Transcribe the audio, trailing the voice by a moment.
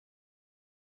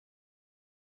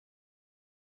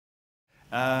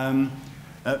Very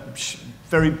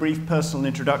brief personal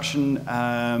introduction.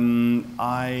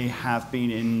 I have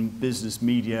been in business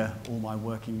media all my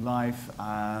working life.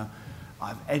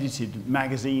 I've edited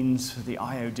magazines for the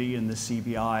IOD and the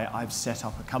CBI. I've set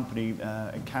up a company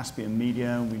at Caspian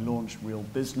Media. We launched Real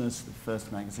Business, the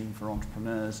first magazine for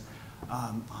entrepreneurs.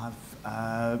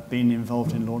 I've been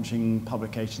involved in launching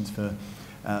publications for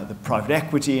the private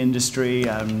equity industry,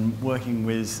 working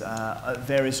with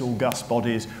various august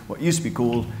bodies, what used to be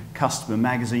called customer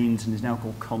magazines and is now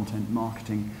called content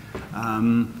marketing.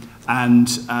 Now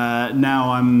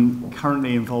I'm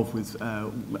currently involved with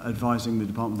advising the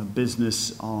Department of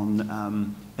Business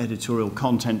on editorial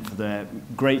content for their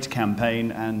GREAT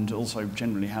campaign and also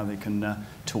generally how they can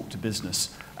talk to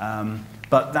business.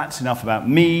 But that's enough about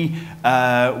me.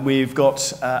 We've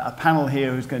got a panel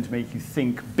here who's going to make you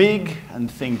think big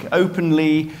and think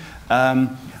openly.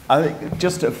 I think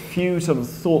just a few sort of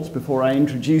thoughts before I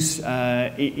introduce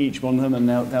each one of them, and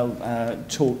they'll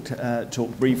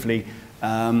talk briefly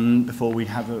before we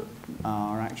have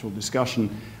our actual discussion.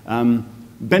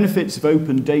 Benefits of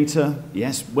open data,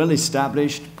 yes, well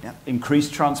established. Yep.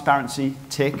 Increased transparency,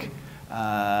 tick.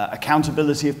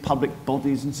 Accountability of public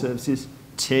bodies and services,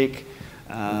 tick.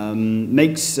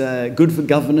 Makes good for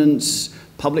governance,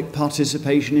 public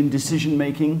participation in decision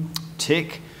making,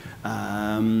 tick.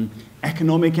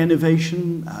 Economic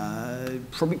innovation,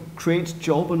 probably creates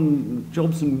jobs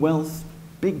and wealth,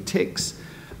 big ticks.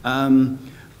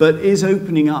 But is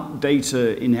opening up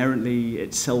data inherently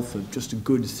itself just a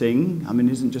good thing? I mean,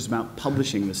 it isn't just about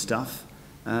publishing the stuff.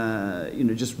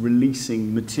 Just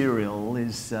releasing material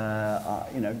is,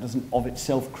 doesn't of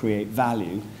itself create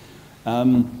value.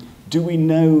 Do we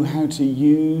know how to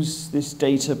use this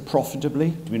data profitably?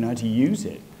 Do we know how to use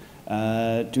it?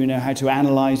 Do we know how to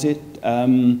analyze it?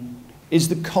 Is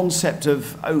the concept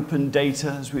of open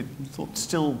data, as we thought,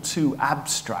 still too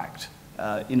abstract,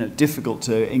 difficult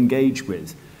to engage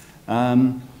with?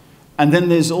 And then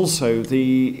there's also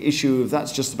the issue of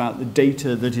that's just about the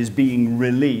data that is being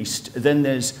released. Then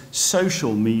there's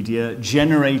social media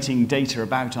generating data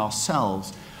about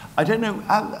ourselves. I don't know.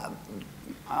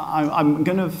 I'm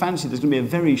going to fancy there's going to be a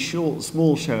very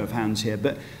small show of hands here,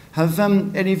 but have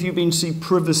any of you been to see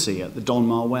Privacy at the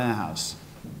Donmar Warehouse?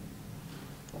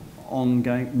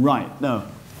 Ongoing? Right, no,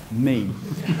 me.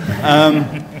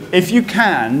 If you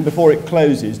can, before it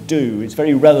closes, do. It's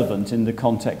very relevant in the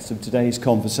context of today's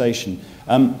conversation.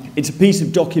 It's a piece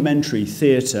of documentary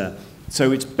theatre.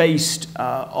 So it's based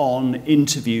on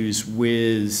interviews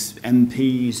with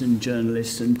MPs and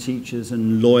journalists and teachers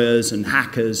and lawyers and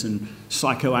hackers and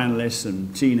psychoanalysts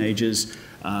and teenagers.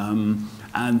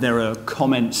 And there are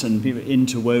comments and people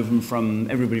interwoven from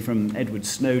everybody from Edward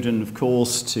Snowden, of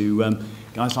course, to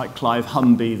guys like Clive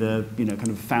Humby, the kind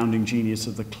of founding genius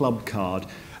of the club card.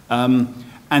 And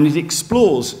it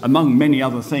explores, among many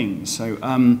other things,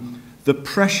 the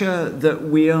pressure that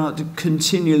we are to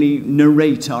continually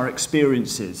narrate our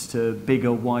experiences to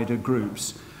bigger, wider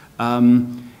groups.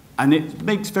 And it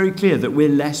makes very clear that we're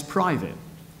less private,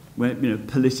 we're,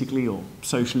 politically or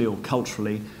socially or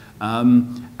culturally.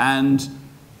 And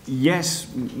yes,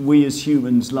 we as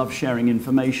humans love sharing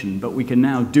information, but we can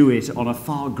now do it on a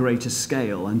far greater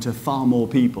scale and to far more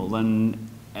people than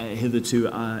hitherto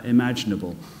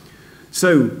imaginable.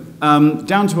 So,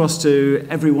 down to us, to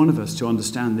every one of us, to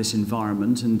understand this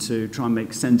environment and to try and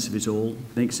make sense of it all,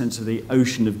 make sense of the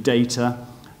ocean of data,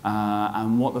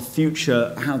 and what the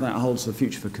future, how that holds the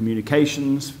future for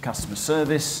communications, for customer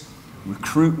service,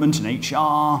 recruitment and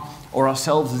HR, or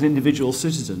ourselves as individual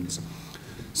citizens.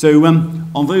 So,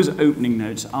 on those opening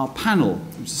notes, our panel,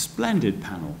 it's a splendid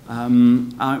panel.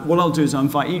 What I'll do is I'll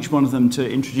invite each one of them to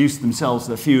introduce themselves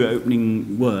with a few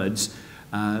opening words.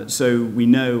 So we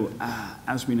know,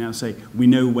 as we now say, we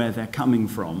know where they're coming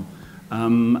from.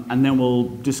 And then we'll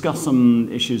discuss some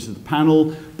issues of the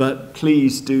panel, but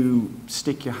please do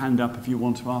stick your hand up if you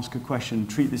want to ask a question.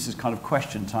 Treat this as kind of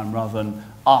question time rather than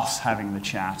us having the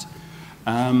chat.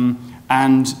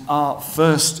 And our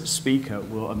first speaker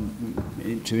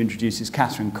to introduce is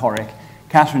Kathryn Corrick.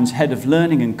 Kathryn's Head of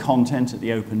Learning and Content at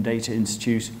the Open Data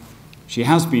Institute. She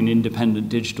has been independent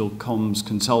digital comms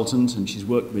consultant, and she's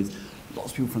worked with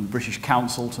lots of people from the British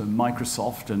Council to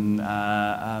Microsoft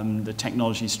and the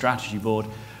Technology Strategy Board,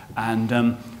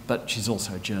 but she's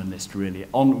also a journalist, really.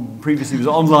 Previously was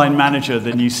online manager of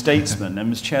the New Statesman and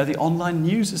was chair of the Online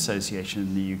News Association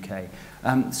in the UK.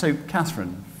 So,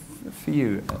 Kathryn, for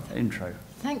you, intro.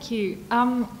 Thank you.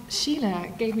 Sheila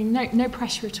gave me no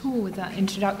pressure at all with that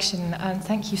introduction, and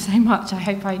thank you so much. I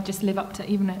hope I just live up to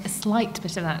even a slight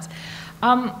bit of that.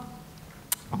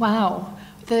 Wow.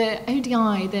 The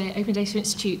ODI, the Open Data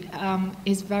Institute,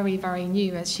 is very, very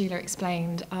new, as Sheila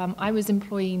explained. I was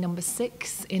employee number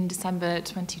 6 in December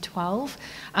 2012,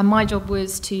 and my job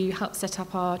was to help set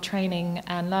up our training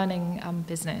and learning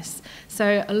business.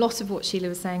 So a lot of what Sheila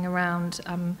was saying around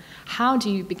how do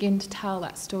you begin to tell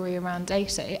that story around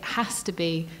data, it has to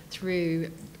be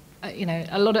through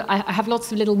I have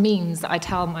lots of little memes that I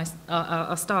tell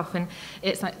our staff, and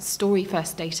it's like story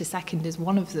first, data second is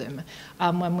one of them,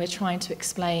 when we're trying to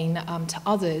explain to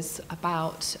others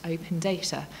about open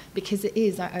data, because it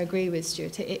is, I agree with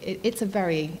Stuart, it's a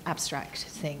very abstract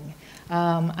thing,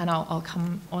 and I'll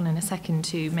come on in a second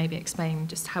to maybe explain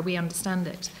just how we understand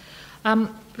it.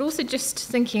 But also just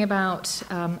thinking about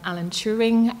Alan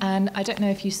Turing, and I don't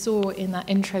know if you saw in that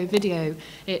intro video,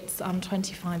 it's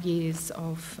 25 years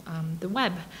of the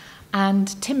web.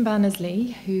 And Tim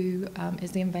Berners-Lee, who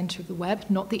is the inventor of the web,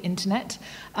 not the internet,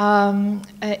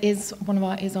 is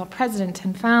our president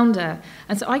and founder.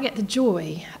 And so I get the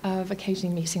joy of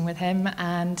occasionally meeting with him,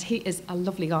 and he is a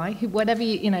lovely guy. Who, whatever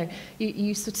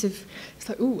you sort of, it's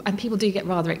like, ooh, and people do get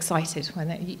rather excited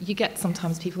when you get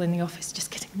sometimes people in the office just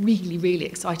getting really, really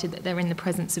excited that they're in the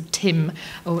presence of Tim,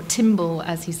 or Timble,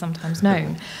 as he's sometimes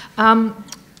known.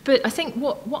 But I think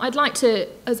what I'd like to,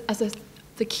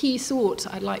 the key thought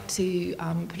I'd like to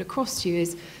put across to you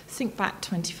is think back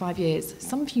 25 years.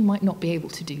 Some of you might not be able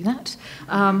to do that,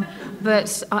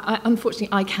 but unfortunately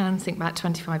I can think back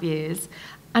 25 years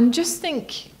and just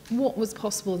think what was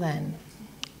possible then.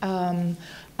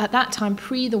 At that time,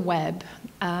 pre the web,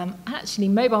 actually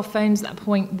mobile phones at that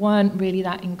point weren't really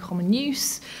that in common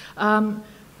use. How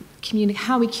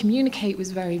we communicate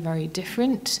was very, very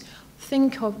different.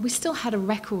 We still had a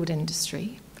record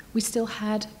industry. We still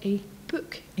had a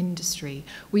book industry.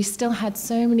 We still had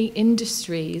so many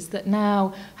industries that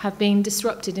now have been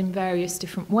disrupted in various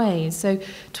different ways. So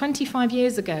 25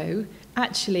 years ago,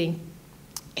 actually,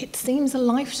 it seems a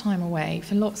lifetime away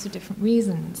for lots of different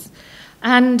reasons.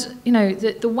 And,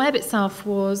 the web itself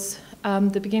was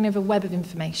the beginning of a web of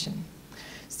information.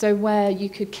 So where you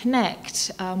could connect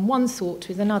one thought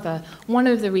with another. One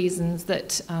of the reasons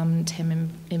that Tim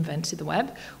invented the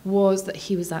web was that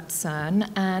he was at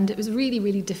CERN, and it was really,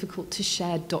 really difficult to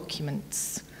share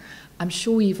documents. I'm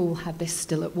sure you've all had this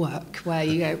still at work, where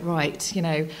you go, right,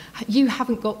 you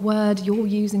haven't got Word, you're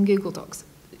using Google Docs.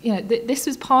 This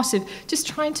was part of just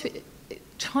trying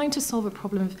to solve a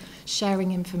problem of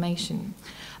sharing information.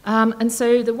 And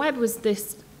so the web was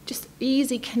this just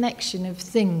easy connection of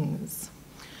things.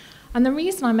 And the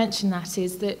reason I mention that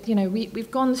is that,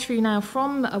 we've gone through now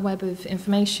from a web of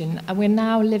information, and we're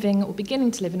now living, or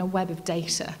beginning to live, in a web of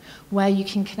data, where you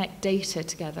can connect data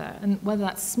together, and whether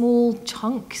that's small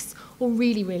chunks or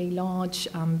really, really large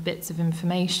bits of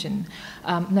information.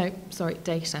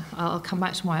 Data. I'll come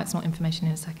back to why it's not information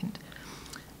in a second.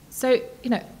 So,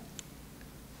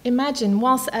 imagine,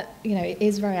 whilst, it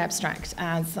is very abstract,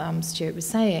 as Stuart was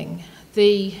saying,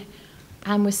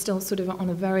 and we're still sort of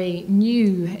on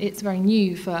it's very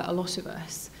new for a lot of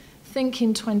us. Think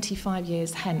in 25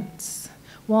 years hence.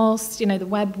 Whilst, the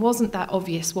web wasn't that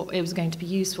obvious what it was going to be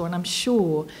used for, and I'm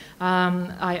sure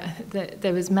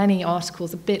there was many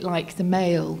articles, a bit like the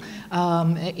Mail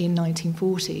in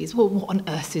 1940s. Well, what on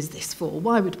earth is this for?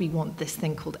 Why would we want this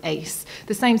thing called ACE?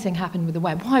 The same thing happened with the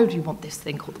web. Why would we want this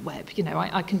thing called the web?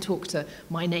 I can talk to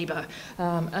my neighbour,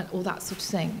 and all that sort of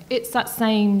thing. It's that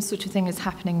same sort of thing as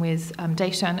happening with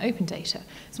data and open data.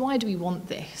 So why do we want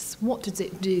this? What does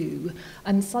it do?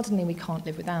 And suddenly we can't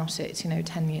live without it,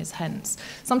 10 years hence.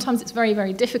 Sometimes it's very,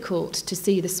 very difficult to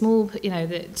see the small,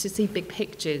 to see big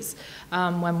pictures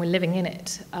when we're living in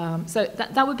it. So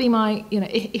that would be my,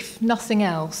 if nothing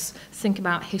else, think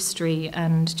about history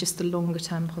and just the longer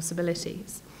term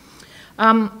possibilities.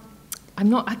 I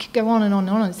could go on and on and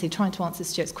on, honestly, trying to answer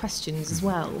Stuart's questions as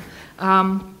well.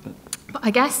 But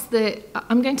I guess that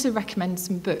I'm going to recommend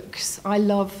some books.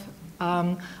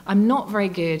 I'm not very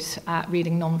good at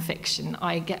reading non-fiction.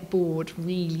 I get bored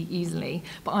really easily,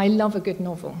 but I love a good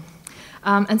novel.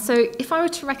 And so if I were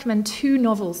to recommend 2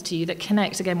 novels to you that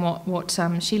connect, again, what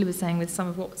Sheila was saying with some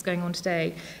of what's going on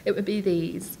today, it would be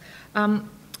these.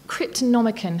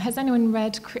 Cryptonomicon. Has anyone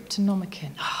read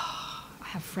Cryptonomicon? Oh, I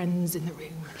have friends in the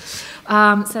room.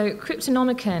 So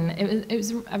Cryptonomicon, it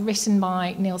was written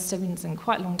by Neil Stevenson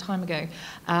quite a long time ago,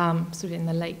 sort of in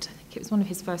the late, I think it was one of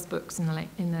his first books in the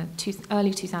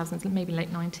early 2000s, maybe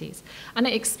late 90s. And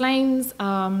it explains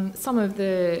some of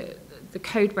the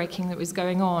code breaking that was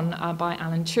going on by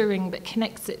Alan Turing, but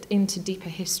connects it into deeper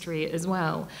history as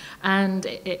well. And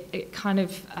it kind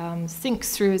of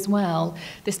thinks through as well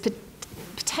this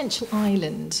potential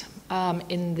island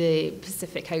in the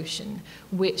Pacific Ocean,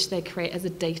 which they create as a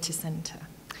data center.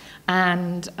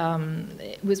 And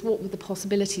it was what the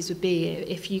possibilities would be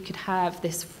if you could have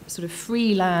this sort of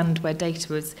free land where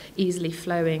data was easily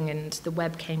flowing and the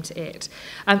web came to it.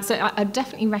 So I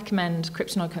definitely recommend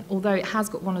Cryptonomicon, although it has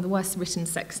got one of the worst written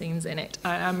sex scenes in it.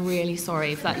 I'm really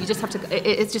sorry for that. You just have to,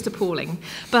 it's just appalling.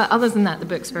 But other than that, the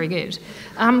book's very good.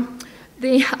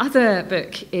 The other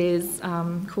book is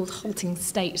called Halting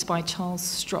State by Charles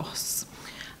Stross.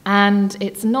 And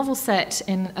it's a novel set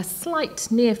in a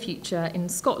slight near future in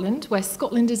Scotland, where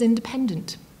Scotland is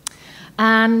independent.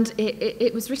 And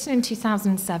it was written in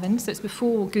 2007, so it's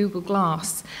before Google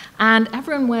Glass. And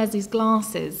everyone wears these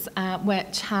glasses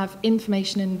which have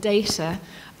information and data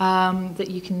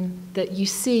that you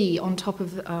see on top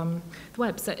of the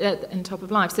web, so, on top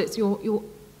of life. So it's your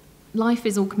life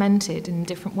is augmented in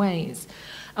different ways.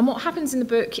 And what happens in the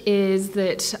book is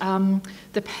that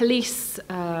the police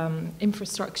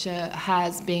infrastructure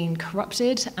has been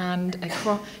corrupted and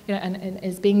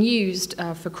is being used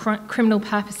for criminal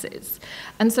purposes.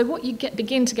 And so what you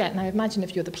begin to get, now imagine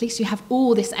if you're the police, you have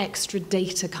all this extra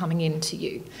data coming into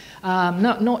you.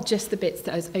 Not just the bits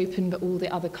that is open, but all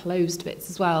the other closed bits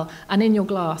as well. And in your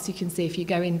glass, you can see if you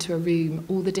go into a room,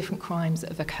 all the different crimes that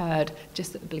have occurred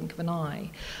just at the blink of an eye.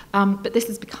 But this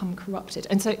has become corrupted.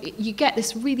 And so you get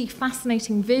this really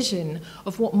fascinating vision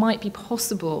of what might be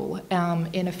possible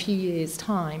in a few years'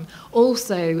 time.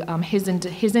 Also, his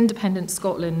independent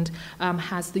Scotland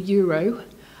has the euro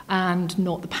and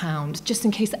not the pound. Just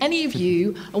in case any of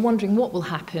you are wondering what will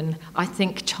happen, I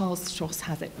think Charles Stross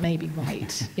has it maybe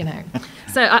right, you know.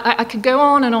 So I could go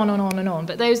on and on and on and on,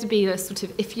 but those would be the sort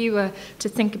of, if you were to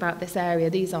think about this area,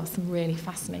 these are some really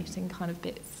fascinating kind of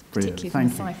bits, particularly from a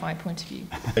sci-fi point of view.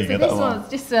 So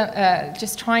this was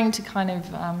just trying to kind of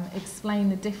explain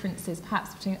the differences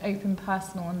perhaps between open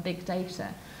personal and big data.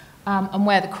 And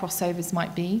where the crossovers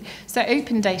might be. So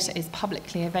open data is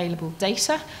publicly available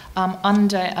data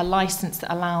under a license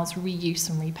that allows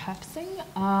reuse and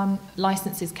repurposing.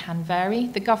 Licenses can vary.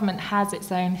 The government has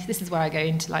its own, this is where I go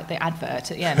into like the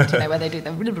advert at the end, you know, where they do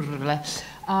the blah, blah, blah,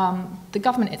 blah. The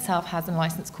government itself has a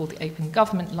license called the Open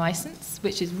Government License,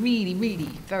 which is really, really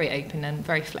very open and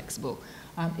very flexible.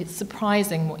 It's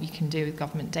surprising what you can do with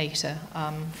government data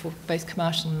for both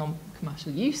commercial and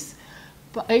non-commercial use.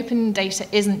 But open data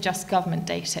isn't just government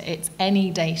data, it's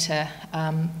any data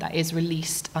that is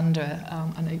released under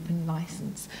an open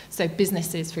license. So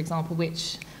businesses, for example,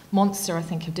 which Monster, I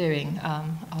think, are doing,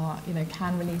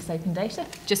 can release open data.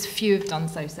 Just few have done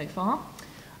so far.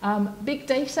 Big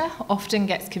data often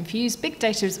gets confused. Big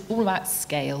data is all about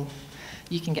scale.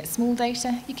 You can get small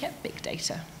data, you get big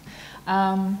data.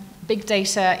 Big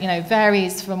data,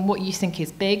 varies from what you think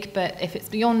is big, but if it's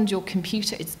beyond your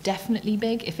computer, it's definitely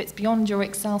big. If it's beyond your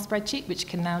Excel spreadsheet, which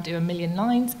can now do 1 million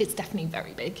lines, it's definitely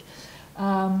very big.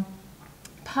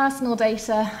 Personal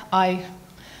data,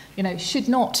 should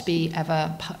not be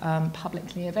ever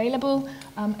publicly available,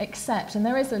 except, and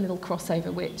there is a little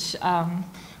crossover, which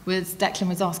Declan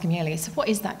was asking me earlier, so what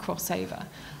is that crossover?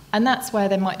 And that's where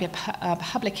there might be a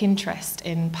public interest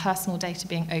in personal data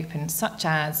being open, such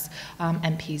as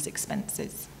MPs'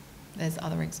 expenses. There's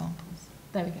other examples.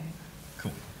 There we go.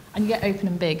 Cool. And you get open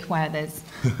and big, where there's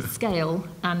scale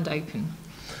and open.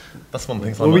 That's one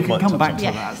thing. Well, we can come back to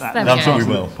that. I'm sure we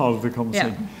will. Part of the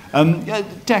conversation. Yeah.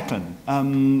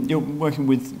 Declan, you're working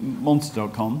with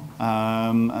Monster.com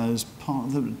as part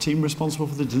of the team responsible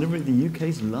for the delivery of the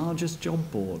UK's largest job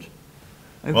board.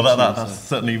 Well, that's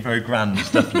certainly very grand,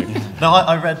 definitely. Now,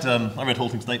 I read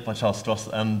Halting State by Charles Stross,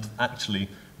 and actually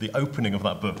the opening of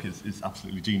that book is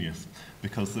absolutely genius,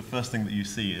 because the first thing that you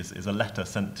see is a letter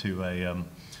sent to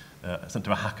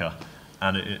a hacker,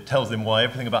 and it tells him why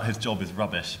everything about his job is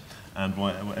rubbish, and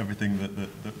why everything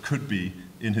that could be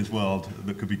in his world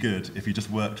that could be good if he just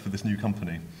worked for this new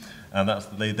company. And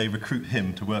they recruit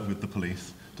him to work with the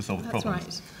police to solve the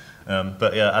problems. Right.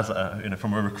 But yeah, as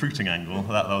from a recruiting angle,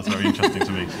 that was very interesting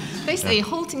to me. Basically,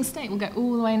 Halting State will go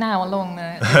all the way now along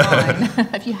the line.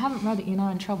 If you haven't read it, you're now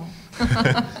in trouble.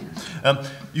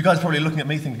 You guys are probably looking at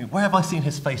me thinking, where have I seen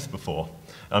his face before?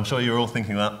 I'm sure you're all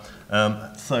thinking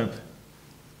that. So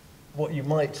what you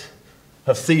might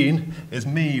have seen is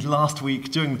me last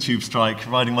week during the tube strike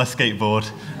riding my skateboard.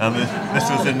 This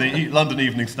was in the London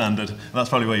Evening Standard. And that's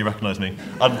probably where you recognise me.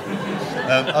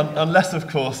 Unless, of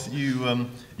course, you've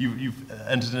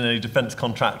entered in any defence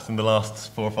contracts in the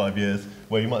last 4 or 5 years,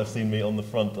 where you might have seen me on the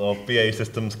front of BAE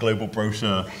Systems' global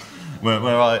brochure,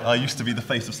 where I used to be the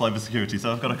face of cybersecurity.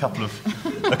 So I've got a couple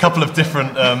of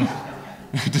different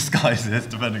disguises,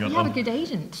 depending on. You have a good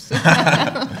agent.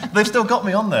 They've still got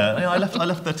me on there. I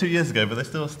left there 2 years ago, but they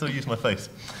still use my face.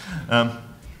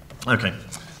 Okay,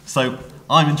 so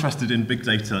I'm interested in big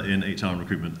data in HR and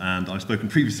recruitment, and I've spoken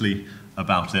previously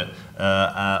about it,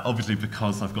 obviously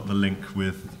because I've got the link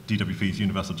with DWP's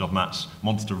Universal Job Match.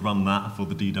 Monster run that for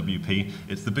the DWP.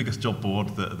 It's the biggest job board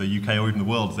that the UK or even the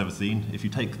world has ever seen. If you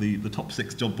take the top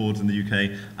 6 job boards in the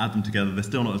UK, add them together, they're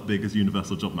still not as big as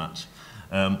Universal Job Match.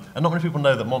 And not many people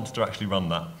know that Monster actually run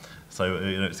that. So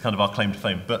it's kind of our claim to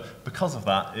fame. But because of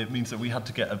that, it means that we had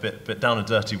to get a bit down and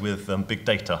dirty with big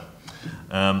data.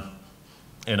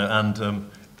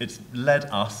 It's led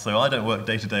us, so I don't work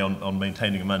day to day on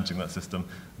maintaining and managing that system,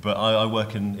 but I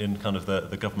work in kind of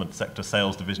the government sector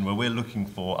sales division where we're looking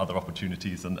for other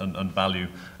opportunities and value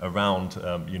around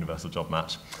Universal Job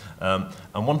Match.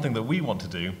 And one thing that we want to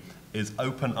do is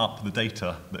open up the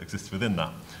data that exists within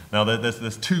that. Now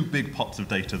there's 2 big pots of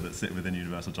data that sit within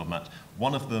Universal Job Match.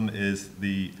 One of them is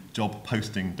the job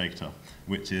posting data,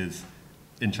 which is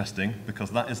interesting because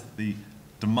that is the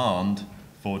demand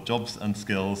for jobs and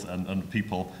skills and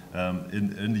people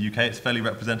in the UK. It's fairly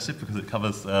representative because it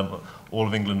covers all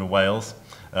of England and Wales.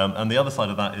 And the other side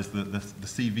of that is the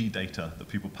CV data that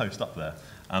people post up there.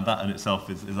 And that in itself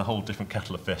is a whole different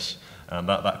kettle of fish. And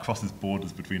that crosses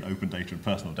borders between open data and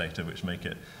personal data, which make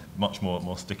it much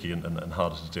more sticky and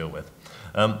harder to deal with.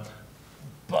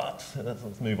 But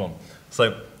let's move on.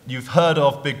 So you've heard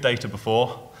of big data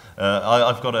before.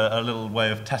 I've got a little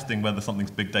way of testing whether something's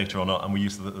big data or not, and we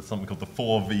use something called the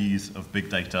 4 V's of big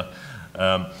data.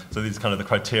 So these are kind of the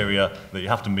criteria that you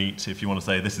have to meet if you want to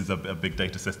say this is a big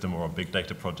data system or a big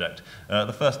data project.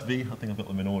 The first V, I think I've got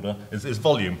them in order, is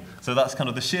volume. So that's kind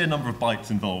of the sheer number of bytes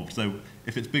involved. So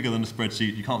if it's bigger than a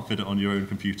spreadsheet, you can't fit it on your own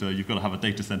computer, you've got to have a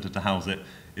data center to house it.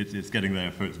 It's getting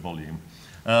there for its volume.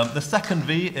 The second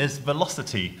V is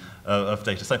velocity of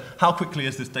data. So how quickly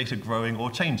is this data growing or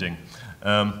changing?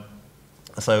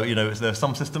 So, there are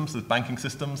some systems, there's banking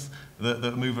systems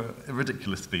that move at a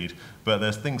ridiculous speed, but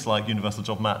there's things like Universal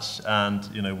Job Match, and,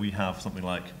 we have something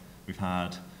like, we've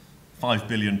had 5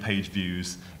 billion page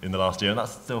views in the last year, and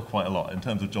that's still quite a lot. In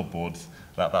terms of job boards,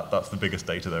 that's the biggest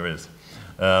data there is.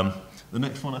 The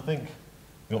next one, I think,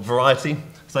 we've got variety.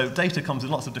 So data comes in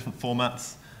lots of different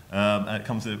formats. And it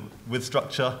comes with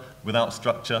structure, without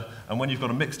structure, and when you've got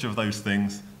a mixture of those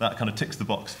things, that kind of ticks the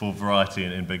box for variety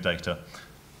in big data.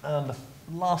 And the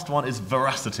last one is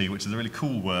veracity, which is a really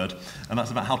cool word, and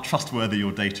that's about how trustworthy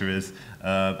your data is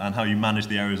and how you manage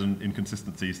the errors and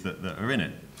inconsistencies that are in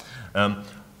it.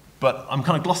 But I'm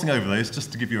kind of glossing over those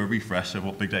just to give you a refresh of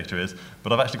what big data is,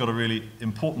 but I've actually got a really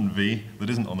important V that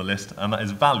isn't on the list, and that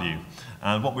is value.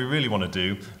 And what we really want to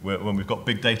do when we've got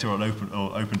big data or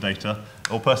open data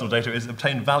or personal data is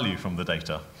obtain value from the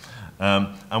data.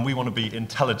 And we want to be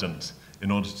intelligent in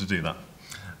order to do that.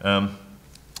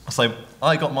 So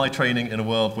I got my training in a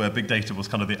world where big data was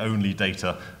kind of the only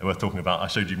data worth talking about. I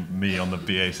showed you me on the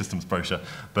BA Systems brochure.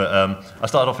 But I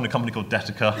started off in a company called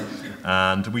Declan,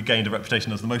 and we gained a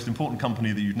reputation as the most important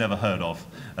company that you'd never heard of,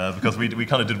 because we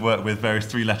kind of did work with various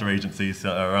 3-letter agencies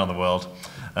around the world.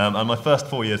 And my first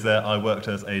 4 years there, I worked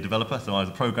as a developer, so I was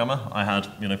a programmer. I had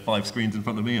 5 screens in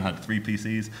front of me, I had 3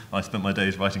 PCs. I spent my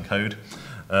days writing code.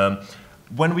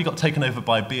 When we got taken over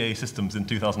by BA Systems in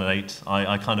 2008,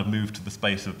 I kind of moved to the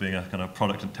space of being a kind of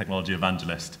product and technology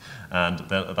evangelist, and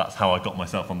that's how I got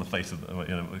myself on the face of,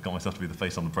 got myself to be the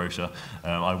face on the brochure.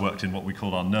 I worked in what we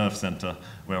call our nerve center,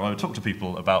 where I would talk to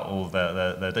people about all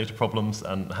their data problems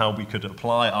and how we could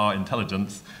apply our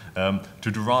intelligence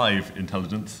to derive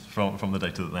intelligence from the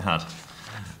data that they had.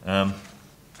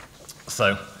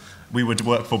 So we would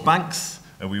work for banks.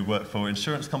 We worked for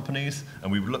insurance companies,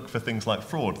 and we would look for things like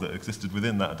fraud that existed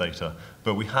within that data.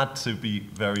 But we had to be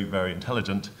very, very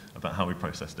intelligent about how we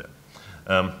processed it.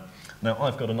 Now,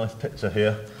 I've got a nice picture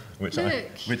here, which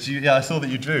I saw that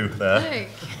you drew there,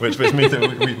 which means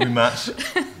that we match.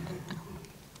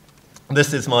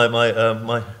 This is my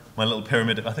little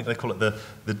pyramid. I think they call it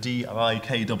the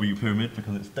DIKW pyramid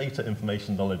because it's data,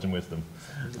 information, knowledge, and wisdom.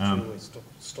 Always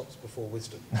stops before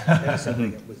wisdom. Never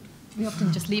something at wisdom. We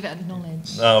often just leave it at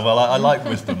knowledge. Oh, well, I like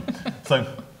wisdom. So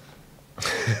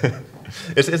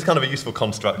it's kind of a useful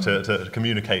construct to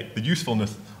communicate the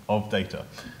usefulness of data.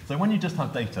 So when you just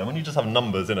have data, when you just have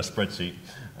numbers in a spreadsheet,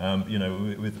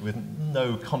 with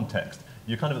no context,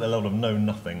 you're kind of at the level of know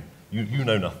nothing. You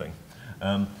know nothing.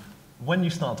 When you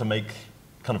start to make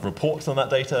kind of reports on that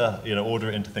data, order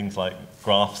it into things like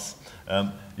graphs,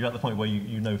 you're at the point where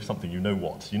you know something, you know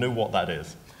what that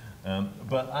is.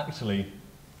 But actually,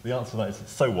 the answer to that is,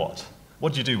 so what?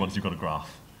 What do you do once you've got a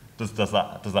graph? Does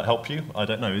that help you? I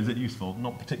don't know. Is it useful?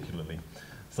 Not particularly.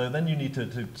 So then you need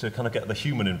to kind of get the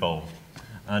human involved.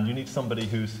 And you need somebody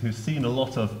who's seen a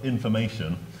lot of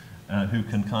information, who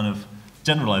can kind of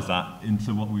generalize that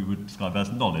into what we would describe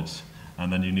as knowledge.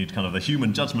 and then you need kind of the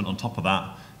human judgment on top of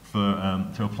that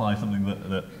to apply something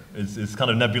that is kind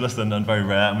of nebulous and very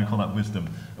rare, and we call that wisdom.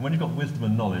 And when you've got wisdom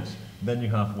and knowledge, then you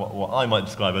have what I might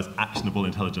describe as actionable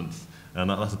intelligence. And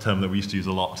that's a term that we used to use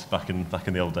a lot back in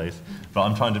the old days. But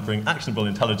I'm trying to bring actionable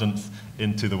intelligence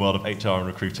into the world of HR and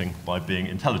recruiting by being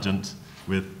intelligent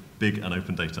with big and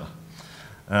open data.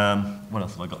 What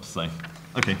else have I got to say?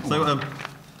 Okay, so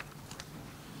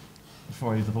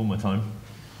before I use up all my time,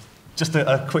 just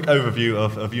a quick overview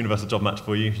of Universal Job Match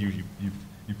for you.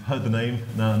 You've heard the name,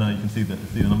 now you can see the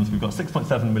numbers. We've got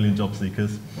 6.7 million job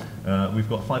seekers. We've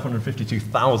got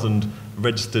 552,000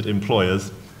 registered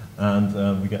employers,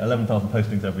 and we get 11,000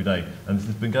 postings every day. And this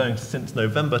has been going since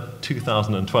November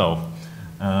 2012.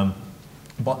 By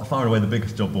far and away the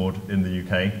biggest job board in the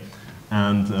UK.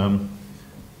 And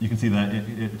you can see that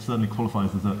it certainly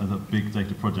qualifies as a big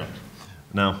data project.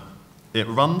 Now, it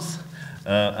runs,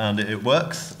 and it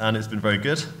works, and it's been very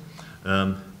good.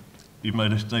 You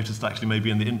might have noticed actually maybe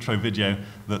in the intro video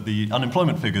that the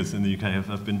unemployment figures in the UK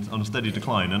have been on a steady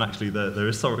decline, and actually there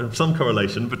is some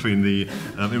correlation between the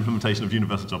implementation of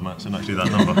Universal Job Match and actually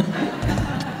that number.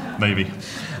 Maybe.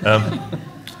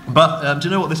 But do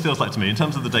you know what this feels like to me? In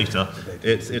terms of the data,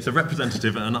 it's a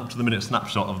representative and up-to-the-minute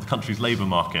snapshot of the country's labour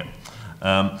market.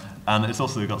 And it's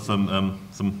also got some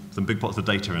big pots of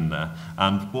data in there.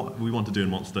 And what we want to do in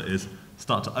Monster is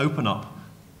start to open up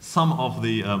some of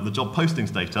the job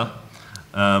postings data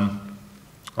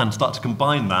and start to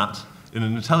combine that in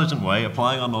an intelligent way,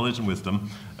 applying our knowledge and wisdom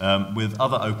with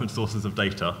other open sources of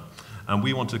data. And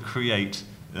we want to create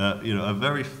a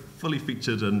very fully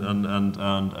featured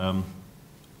and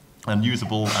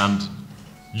usable and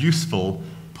useful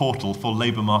portal for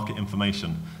labour market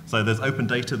information. So there's open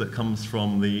data that comes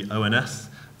from the ONS,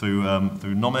 through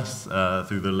NOMIS,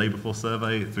 through the Labour Force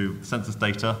Survey, through census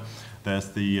data. There's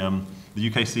the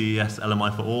UK CES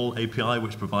LMI for All API,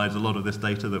 which provides a lot of this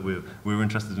data that we're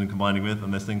interested in combining with.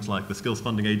 And there's things like the Skills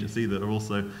Funding Agency that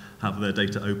also have their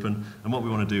data open. And what we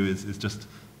want to do is just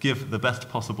give the best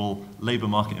possible labour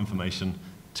market information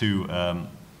to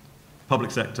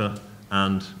public sector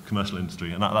and commercial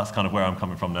industry. And that's kind of where I'm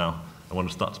coming from now. I want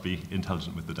to start to be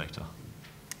intelligent with the data.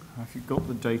 Have you got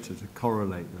the data to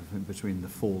correlate between the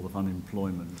fall of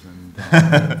unemployment and...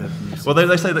 Well,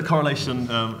 they say that correlation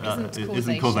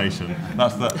isn't causation.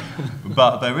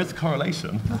 But there is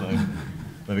correlation. So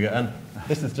there we go. And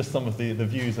this is just some of the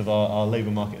views of our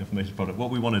labour market information product. What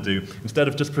we want to do, instead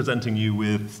of just presenting you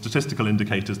with statistical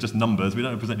indicators, just numbers, we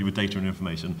don't present you with data and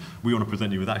information. We want to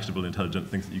present you with actionable intelligence,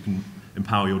 things that you can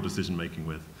empower your decision making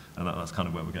with. And that's kind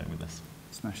of where we're going with this.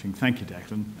 Smashing. Thank you,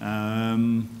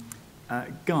 Declan.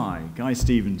 Guy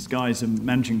Stevens. Guy's a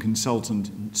managing consultant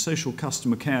in social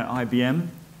customer care at IBM.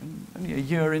 Only a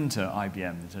year into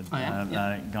IBM.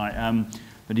 Guy.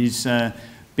 But he's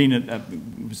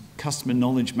was customer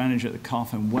knowledge manager at the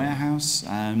Carphone Warehouse,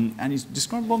 and he's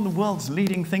described one of the world's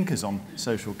leading thinkers on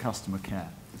social customer care.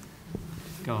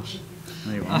 Gosh.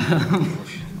 There you are.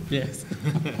 Yes.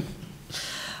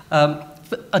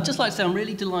 But I'd just like to say I'm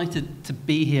really delighted to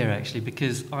be here, actually,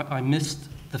 because I missed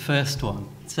the first one.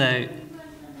 So,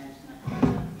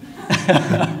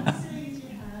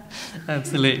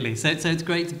 absolutely. So it's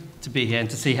great to be here and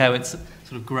to see how it's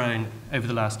sort of grown over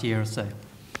the last year or so.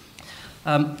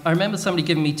 I remember somebody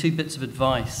giving me 2 bits of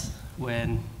advice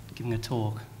when giving a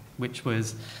talk, which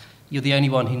was, you're the only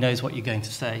one who knows what you're going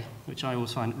to say, which I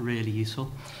always find really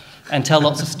useful, and tell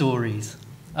lots of stories.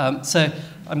 So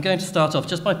I'm going to start off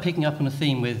just by picking up on a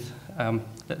theme with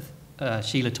that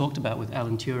Sheila talked about with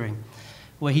Alan Turing,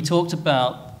 where he talked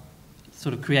about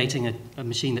sort of creating a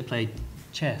machine that played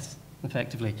chess,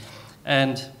 effectively.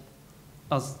 And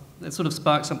it sort of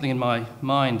sparked something in my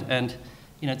mind. And,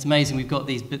 it's amazing we've got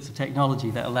these bits of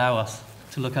technology that allow us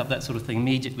to look up that sort of thing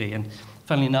immediately. And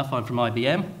funnily enough, I'm from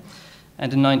IBM.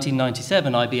 And in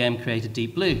 1997, IBM created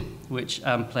Deep Blue, which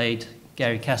played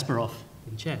Garry Kasparov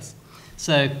in chess.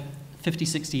 So 50,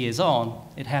 60 years on,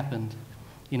 it happened.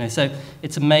 So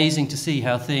it's amazing to see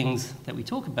how things that we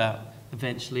talk about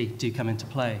eventually do come into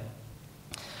play.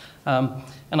 And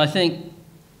I think,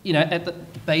 at the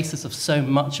basis of so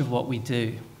much of what we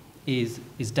do is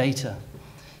data.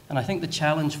 And I think the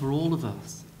challenge for all of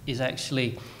us is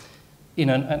actually,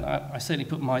 and I certainly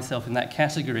put myself in that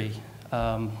category.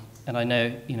 And I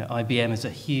know, IBM is a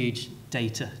huge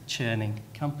data churning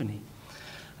company.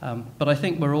 But I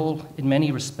think we're all, in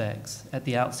many respects, at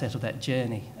the outset of that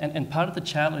journey. And part of the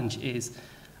challenge is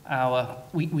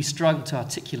we struggle to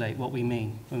articulate what we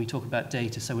mean when we talk about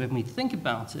data. So when we think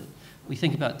about it, we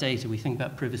think about data, we think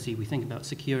about privacy, we think about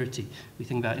security, we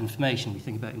think about information, we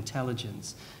think about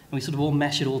intelligence. And we sort of all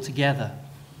mesh it all together.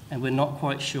 and we're not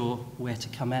quite sure where to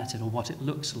come at it or what it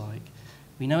looks like.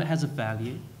 We know it has a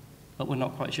value, but we're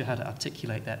not quite sure how to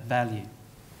articulate that value.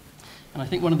 And I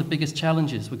think one of the biggest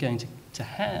challenges we're going to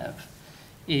have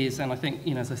is, and I think,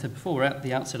 as I said before, we're at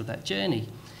the outset of that journey,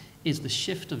 is the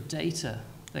shift of data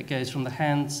that goes from the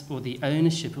hands or the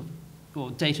ownership of,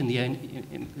 or data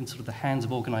in sort of the hands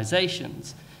of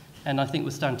organizations. And I think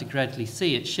we're starting to gradually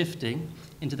see it shifting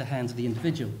into the hands of the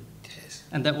individual. Yes.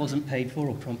 And that wasn't paid for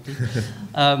or prompted.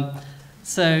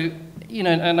 So,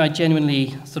 and I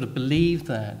genuinely sort of believe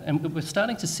that. And we're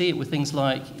starting to see it with things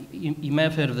like, you may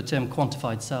have heard of the term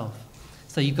quantified self.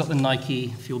 So you've got the Nike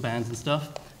fuel bands and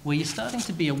stuff, where you're starting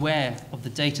to be aware of the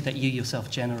data that you yourself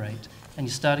generate, and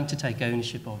you're starting to take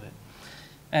ownership of it.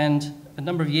 And a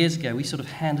number of years ago, we sort of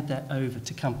handed that over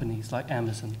to companies like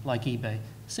Amazon, like eBay,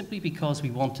 simply because we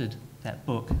wanted that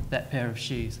book, that pair of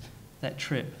shoes, that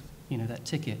trip, that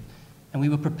ticket. And we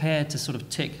were prepared to sort of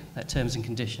tick that terms and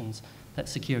conditions, that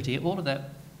security, all of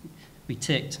that we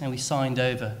ticked and we signed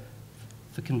over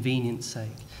for convenience sake.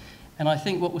 And I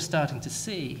think what we're starting to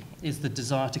see is the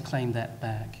desire to claim that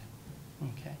back.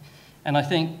 Okay. And I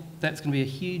think that's going to be a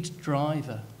huge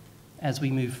driver as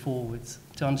we move forwards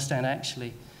to understand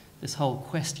actually this whole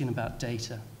question about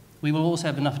data. We will always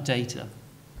have enough data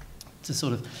to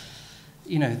sort of,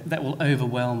 that will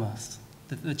overwhelm us.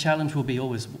 The challenge will be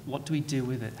always, what do we do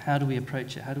with it? How do we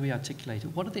approach it? How do we articulate it?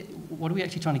 What are we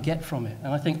actually trying to get from it?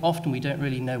 And I think often we don't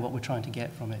really know what we're trying to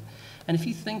get from it. And if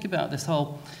you think about this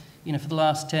whole, for the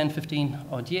last 10, 15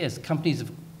 odd years, companies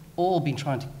have all been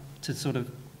trying to sort of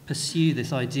pursue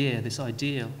this idea, this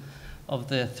ideal of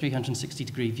the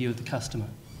 360-degree view of the customer.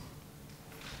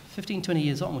 15, 20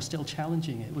 years on, we're still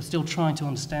challenging it. We're still trying to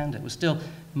understand it. We're still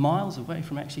miles away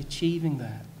from actually achieving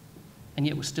that. And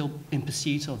yet we're still in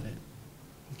pursuit of it.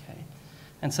 Okay?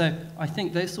 And so I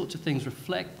think those sorts of things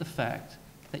reflect the fact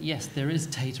that, yes, there is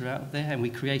data out there, and we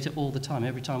create it all the time.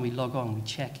 Every time we log on, we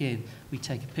check in, we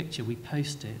take a picture, we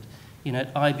post it.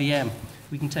 At IBM,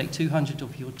 we can take 200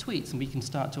 of your tweets and we can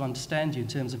start to understand you in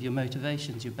terms of your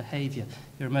motivations, your behavior,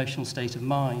 your emotional state of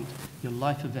mind, your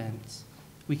life events.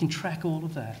 We can track all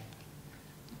of that.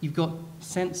 You've got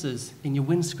sensors in your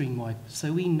windscreen wipers,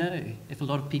 so we know if a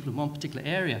lot of people in one particular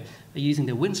area are using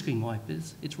their windscreen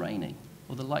wipers, it's raining,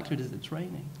 or the likelihood is it's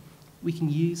raining. We can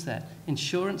use that.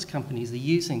 Insurance companies are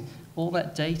using all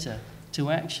that data to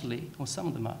actually, or some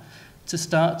of them are, to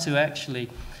start to actually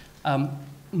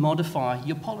modify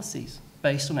your policies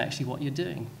based on actually what you're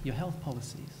doing, your health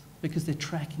policies, because they're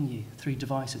tracking you through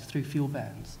devices, through fuel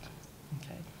bands.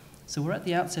 Okay? So we're at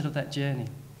the outset of that journey.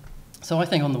 So I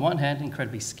think on the one hand,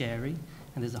 incredibly scary,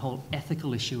 and there's a whole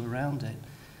ethical issue around it.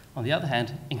 On the other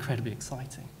hand, incredibly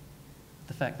exciting,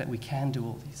 the fact that we can do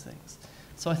all these things.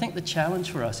 So I think the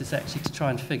challenge for us is actually to try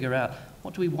and figure out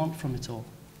what do we want from it all,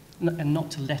 and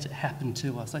not to let it happen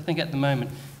to us. I think at the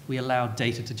moment, we allow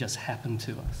data to just happen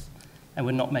to us, and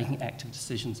we're not making active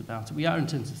decisions about it. We are in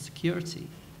terms of security,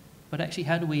 but actually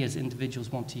how do we as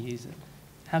individuals want to use it?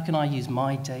 How can I use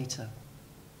my data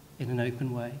in an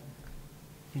open way,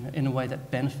 in a way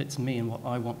that benefits me and what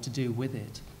I want to do with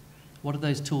it? What are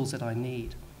those tools that I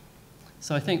need?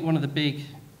 So I think one of the big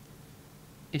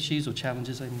issues or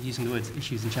challenges, I'm using the words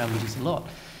issues and challenges a lot,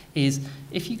 is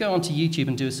if you go onto YouTube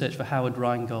and do a search for Howard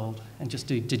Rheingold and just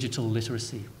do digital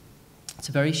literacy, it's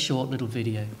a very short little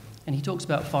video. And he talks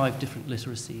about 5 different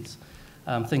literacies,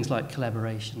 things like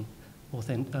collaboration,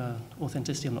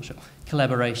 authenticity, I'm not sure,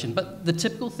 collaboration. But the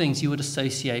typical things you would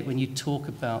associate when you talk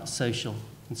about social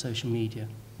and social media,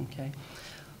 okay?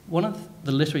 One of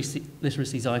the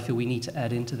literacies I feel we need to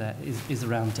add into that is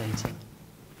around data,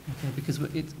 okay? Because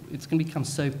it's going to become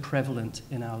so prevalent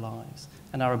in our lives,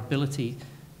 and our ability,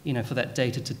 for that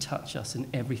data to touch us in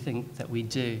everything that we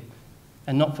do,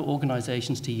 and not for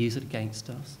organizations to use it against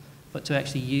us, but to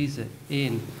actually use it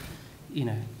in,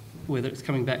 whether it's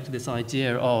coming back to this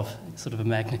idea of sort of a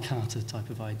Magna Carta type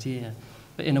of idea,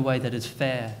 but in a way that is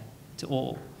fair to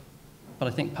all. But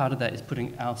I think part of that is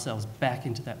putting ourselves back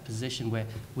into that position where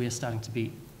we are starting to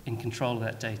be in control of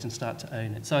that data and start to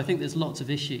own it. So I think there's lots of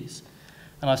issues,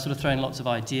 and I've sort of thrown lots of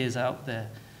ideas out there.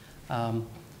 And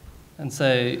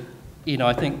so,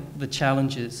 I think the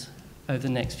challenges over the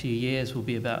next few years will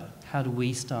be about how do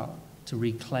we start to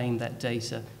reclaim that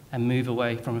data and move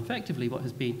away from effectively what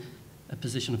has been a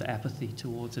position of apathy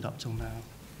towards it up till now.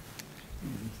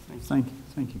 Thank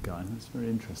you, Guy. That's very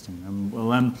interesting.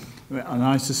 And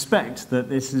I suspect that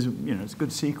this is, it's a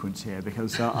good sequence here,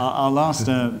 because our last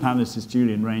panelist is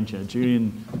Julian Ranger.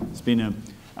 Julian has been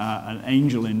an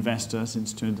angel investor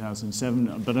since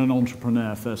 2007, but an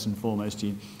entrepreneur first and foremost.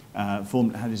 He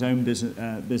had his own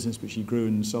business, which he grew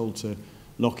and sold to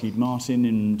Lockheed Martin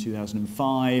in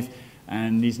 2005,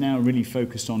 and he's now really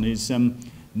focused on his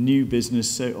new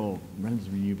business, or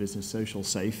relatively new business, Social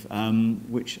Safe,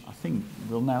 which I think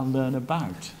we'll now learn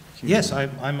about. Yes,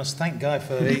 I must thank Guy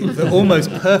for the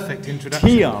almost perfect introduction.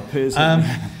 Tee up, isn't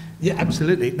it? Yeah,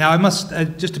 absolutely. Now, I must,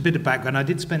 just a bit of background, I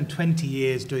did spend 20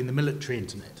 years doing the military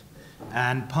internet,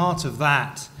 and part of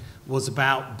that was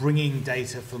about bringing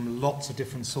data from lots of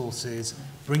different sources,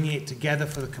 bringing it together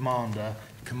for the commander.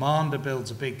 Commander builds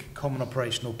a big common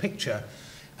operational picture,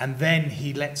 and then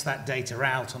he lets that data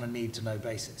out on a need-to-know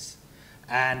basis.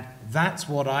 And that's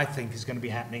what I think is going to be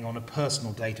happening on a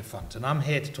personal data front. And I'm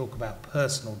here to talk about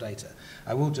personal data.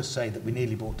 I will just say that we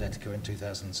nearly bought Detica in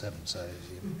 2007, so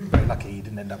you're very lucky you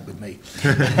didn't end up with me.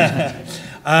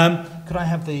 Could I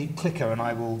have the clicker, and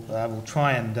I will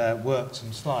try and work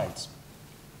some slides.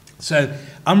 So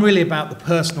I'm really about the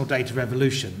personal data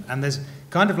revolution, and there's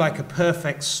kind of like a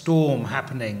perfect storm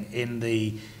happening in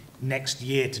the next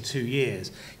year to 2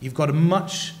 years. You've got a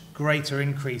much greater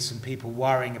increase in people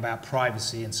worrying about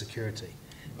privacy and security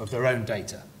of their own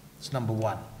data. That's number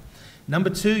one. Number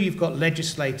two, you've got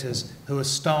legislators who are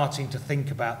starting to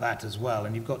think about that as well,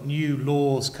 and you've got new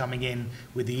laws coming in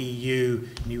with the EU,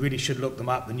 and you really should look them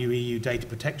up, the new EU data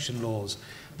protection laws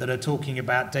that are talking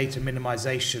about data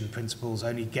minimization principles,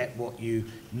 only get what you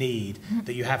need,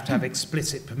 that you have to have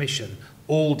explicit permission,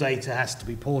 all data has to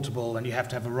be portable, and you have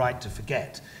to have a right to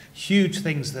forget. Huge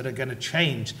things that are going to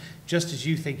change. Just as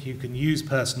you think you can use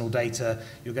personal data,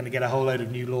 you're going to get a whole load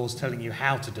of new laws telling you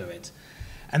how to do it.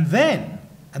 And then,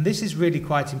 and this is really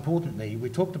quite importantly, we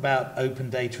talked about open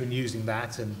data and using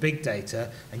that, and big data,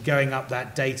 and going up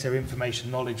that data, information,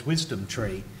 knowledge, wisdom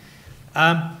tree.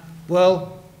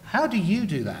 Well, how do you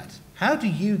do that? How do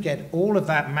you get all of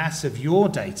that mass of your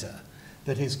data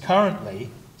that is currently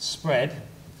spread,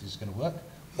 if this is going to work,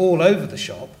 all over the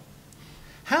shop?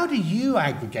 How do you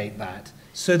aggregate that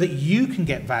so that you can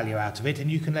get value out of it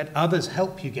and you can let others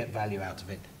help you get value out of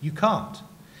it? You can't.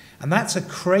 And that's a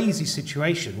crazy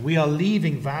situation. We are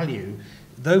leaving value,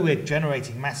 though we're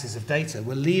generating masses of data,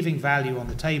 we're leaving value on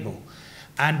the table.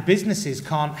 And businesses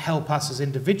can't help us as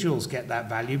individuals get that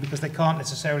value because they can't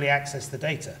necessarily access the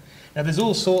data. Now, there's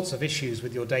all sorts of issues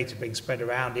with your data being spread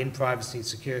around in privacy and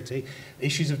security,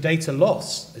 issues of data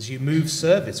loss as you move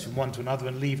service from one to another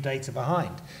and leave data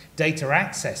behind. Data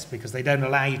access, because they don't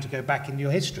allow you to go back in your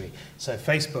history. So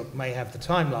Facebook may have the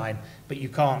timeline, but you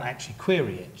can't actually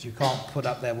query it. You can't put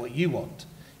up there what you want.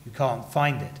 You can't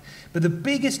find it. But the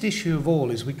biggest issue of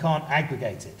all is we can't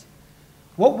aggregate it.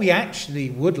 What we actually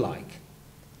would like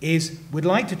is we'd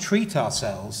like to treat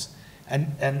ourselves,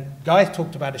 and Guy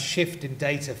talked about a shift in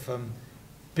data from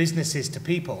businesses to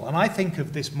people, and I think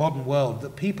of this modern world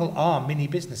that people are mini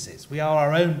businesses. We are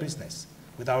our own business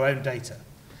with our own data.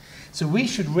 So we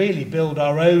should really build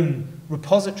our own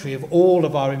repository of all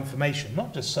of our information,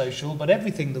 not just social, but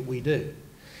everything that we do.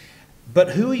 But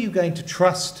who are you going to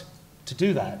trust to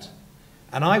do that?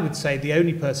 And I would say the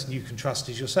only person you can trust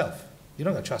is yourself. You're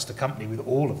not going to trust a company with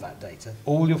all of that data,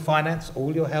 all your finance,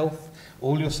 all your health,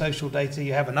 all your social data.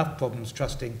 You have enough problems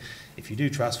trusting, if you do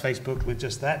trust Facebook with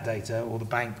just that data, or the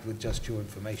bank with just your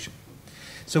information.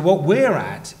 So what we're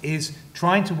at is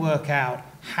trying to work out,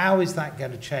 how is that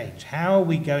going to change? How are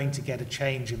we going to get a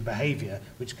change in behavior,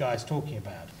 which Guy's talking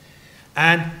about?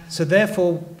 And so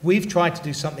therefore, we've tried to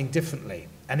do something differently.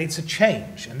 And it's a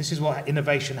change, and this is what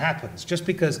innovation happens. Just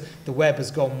because the web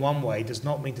has gone one way does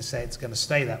not mean to say it's going to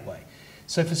stay that way.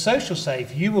 So for Social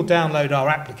Safe, you will download our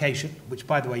application, which,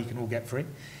 by the way, you can all get free,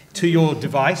 to your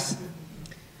device.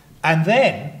 And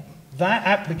then that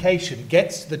application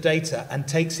gets the data and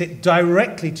takes it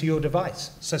directly to your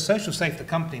device. So Social Safe, the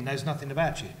company, knows nothing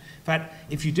about you. In fact,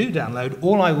 if you do download,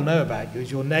 all I will know about you is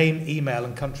your name, email,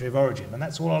 and country of origin, and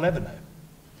that's all I'll ever know.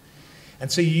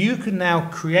 And so you can now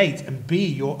create and be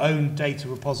your own data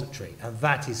repository, and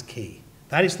that is key.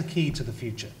 That is the key to the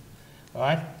future, all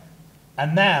right?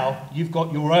 And now you've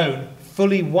got your own,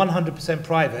 fully 100%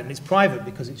 private, and it's private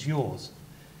because it's yours.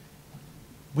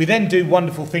 We then do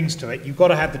wonderful things to it. You've got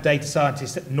to have the data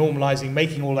scientists normalizing,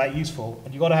 making all that useful,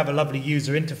 and you've got to have a lovely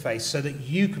user interface so that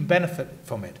you can benefit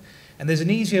from it. And there's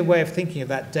an easier way of thinking of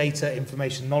that data,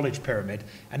 information, knowledge pyramid,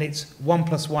 and it's 1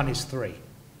 + 1 is 3.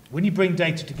 When you bring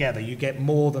data together, you get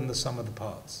more than the sum of the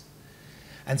parts.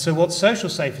 And so what Social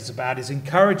Safe is about is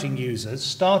encouraging users,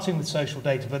 starting with social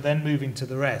data, but then moving to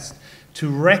the rest, to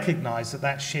recognize that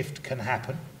that shift can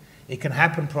happen. It can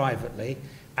happen privately,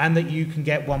 and that you can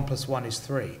get 1 + 1 is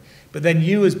 3. But then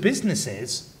you as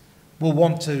businesses will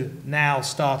want to now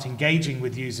start engaging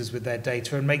with users with their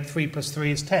data and make 3 +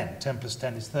 3 is 10, 10 +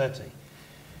 10 is 30.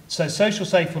 So Social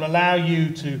Safe will allow you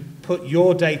to put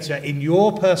your data in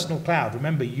your personal cloud.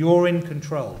 Remember, you're in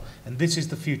control, and this is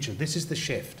the future. This is the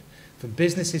shift from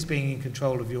businesses being in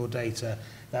control of your data,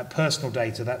 that personal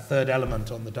data, that third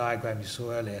element on the diagram you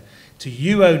saw earlier, to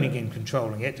you owning and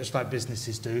controlling it, just like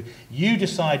businesses do. You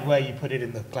decide where you put it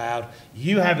in the cloud,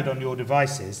 you have it on your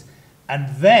devices,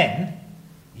 and then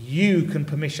you can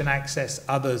permission access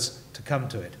others to come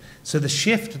to it. So the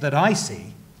shift that I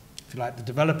see, if you like, the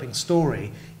developing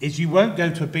story, is you won't go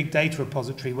to a big data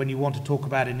repository when you want to talk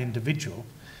about an individual.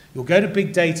 You'll go to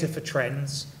big data for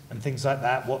trends and things like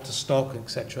that, what to stock,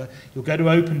 etc. You'll go to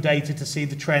open data to see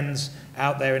the trends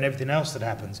out there and everything else that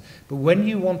happens. But when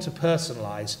you want to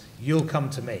personalize, you'll come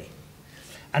to me.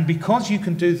 And because you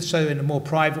can do so in a more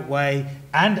private way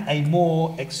and a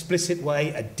more explicit way,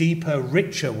 a deeper,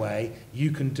 richer way,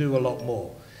 you can do a lot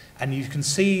more. And you can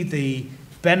see the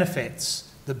benefits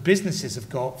that businesses have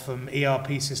got from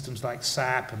ERP systems like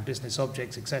SAP and Business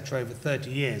Objects, etc., over 30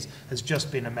 years has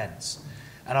just been immense.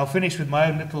 And I'll finish with my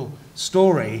own little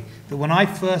story that when I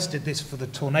first did this for the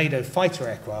Tornado fighter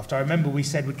aircraft, I remember we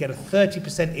said we'd get a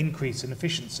 30% increase in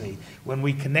efficiency when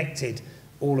we connected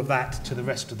all of that to the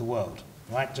rest of the world,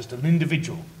 right? Just an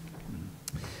individual.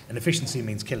 And efficiency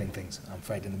means killing things, I'm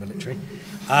afraid, in the military.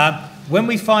 When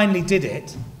we finally did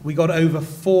it, we got over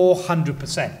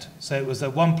 400%. So it was a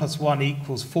 1 + 1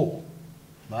 = 4,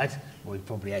 right? Or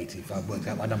probably 8 if I worked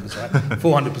out my numbers right.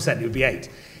 400%, it would be 8.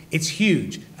 It's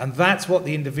huge, and that's what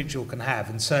the individual can have.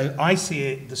 And so I see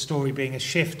it, the story being a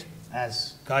shift,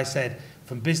 as Guy said,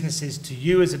 from businesses to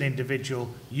you as an individual,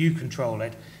 you control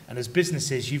it. And as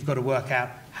businesses, you've got to work out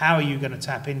how are you going to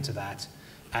tap into that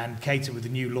and cater with the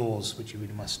new laws, which you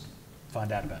really must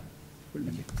find out about.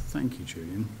 Thank you,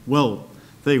 Julian. Well,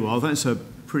 there you are. That's a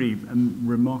pretty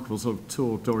remarkable sort of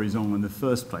tour d'horizon in the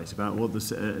first place about what the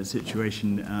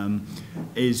situation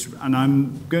is. And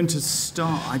I'm going to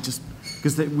start,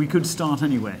 because we could start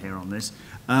anywhere here on this.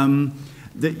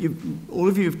 All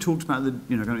of you have talked about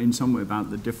kind of in some way about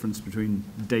the difference between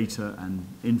data and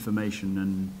information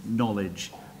and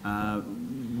knowledge.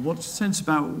 What's the sense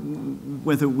about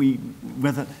whether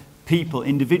people, at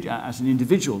an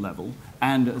individual level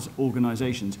and as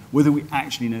organisations, whether we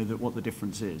actually know what the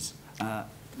difference is?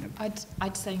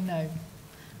 I'd say no.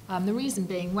 The reason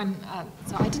being,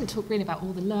 so I didn't talk really about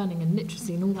all the learning and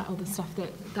literacy and all that other stuff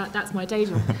that's my day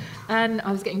job, and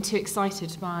I was getting too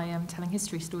excited by telling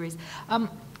history stories.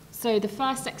 So the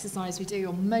first exercise we do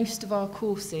on most of our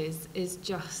courses is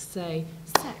just say,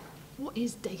 so what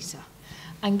is data?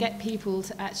 And get people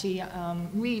to actually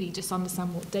really just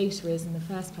understand what data is in the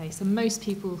first place. And most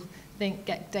people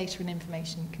get data and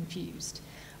information confused.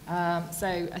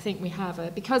 So I think we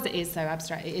have because it is so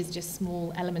abstract, it is just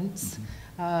small elements,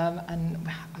 and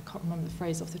I can't remember the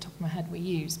phrase off the top of my head we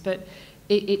use, but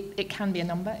it can be a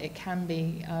number, it can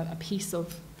be a piece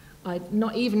of,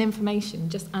 not even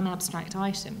information, just an abstract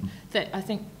item that I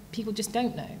think people just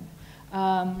don't know.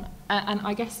 And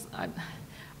I guess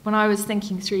when I was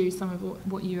thinking through some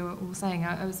of what you were all saying,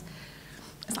 I was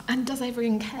like, and does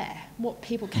everyone care? What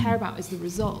people care about is the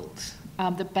result.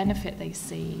 The benefit they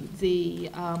see,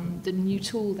 the new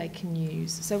tool they can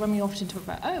use. So when we often talk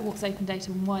about, what's open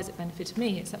data and why has it benefited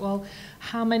me? It's like, well,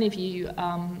 how many of you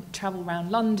travel around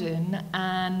London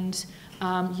and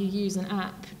you use an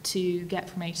app to get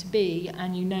from A to B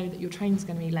and you know that your train's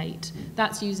going to be late?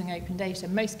 That's using open data.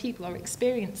 Most people are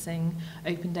experiencing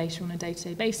open data on a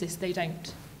day-to-day basis. They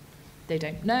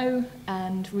don't know,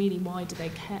 and really, why do they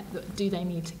care? Do they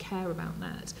need to care about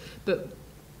that? But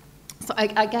so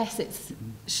I guess it's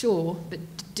sure, but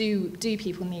do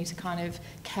people need to kind of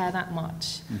care that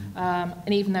much?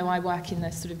 And even though I work in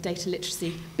the sort of data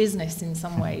literacy business in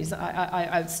some ways,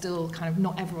 I would still kind of,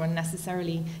 not everyone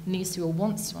necessarily needs to or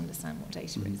wants to understand what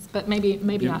data is. But maybe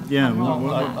I'm wrong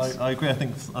on that. I agree. I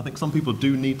think some people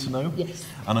do need to know. Yes.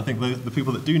 And I think the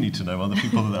people that do need to know are the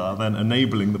people that are then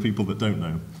enabling the people that don't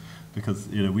know. Because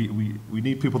we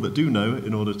need people that do know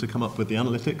in order to come up with the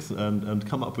analytics and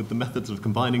come up with the methods of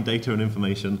combining data and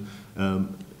information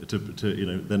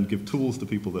to then give tools to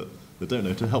people that don't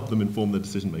know to help them inform their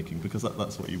decision making, because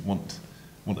that's what you want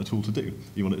a tool to do.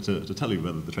 You want it to tell you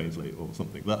whether the train's late or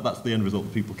something. That's the end result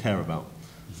that people care about.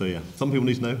 So yeah, some people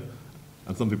need to know,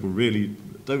 and some people really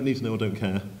don't need to know or don't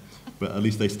care. But at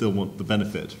least they still want the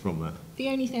benefit from that. The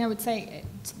only thing I would say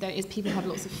though is people have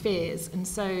lots of fears, and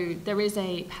so there is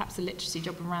perhaps a literacy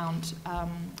job around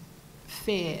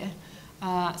fear.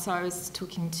 So I was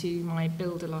talking to my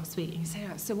builder last week, and he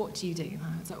said, so what do you do? And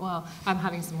I was like, well, I'm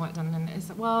having some work done. And he's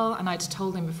like, well, and I just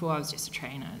told him before I was just a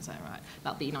trainer. I was like, right,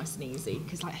 that'll be nice and easy.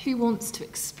 Because, like, who wants to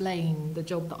explain the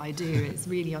job that I do? It's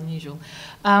really unusual.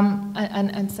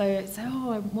 And so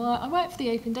well, I work for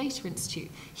the Open Data Institute.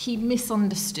 He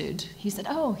misunderstood. He said,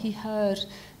 oh, he heard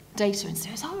data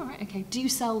Institute. I said, oh, right, okay, do you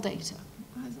sell data?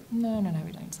 I was like, no,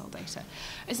 we don't sell data.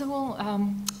 I said, well,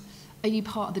 are you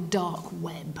part of the dark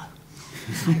web?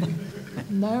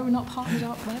 No, we're not part of the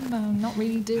dark web. I'm not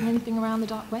really doing anything around the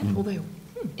dark web, although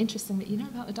interesting that you know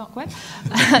about the dark web.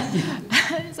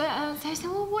 So I said,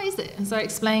 well, what is it? And so I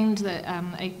explained that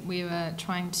we were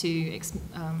trying to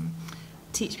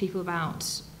teach people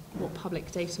about what public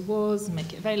data was and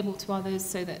make it available to others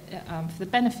so that for the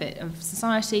benefit of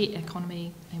society,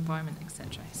 economy, environment,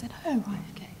 etc. He said, oh, right,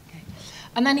 okay.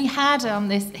 And then he had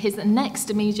his next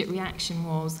immediate reaction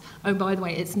was, oh, by the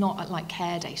way, it's not like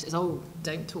care data. It's, oh,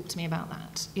 don't talk to me about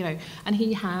that, you know. And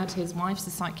he had, his wife's a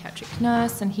psychiatric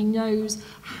nurse, and he knows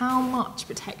how much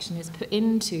protection is put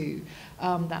into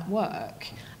that work.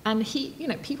 And he, you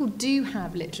know, people do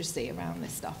have literacy around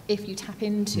this stuff if you tap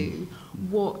into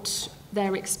what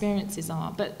their experiences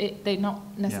are, but they're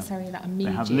not necessarily that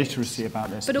immediate. They have literacy about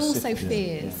their but also specific,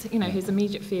 fears. You know, his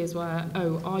immediate fears were,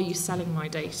 oh, are you selling my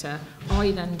data? Are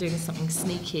you then doing something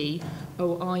sneaky?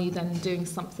 Or are you then doing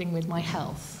something with my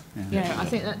health? You know, I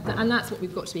think that, and that's what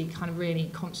we've got to be kind of really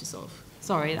conscious of.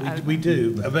 Sorry. We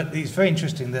do, but it's very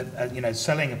interesting that, you know,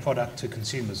 selling a product to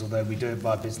consumers, although we do it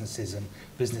by businesses, and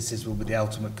businesses will be the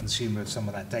ultimate consumer of some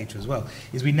of that data as well,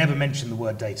 is we never mention the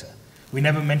word data. We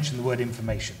never mention the word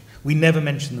information. We never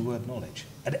mention the word knowledge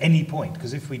at any point,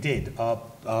 because if we did,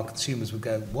 our consumers would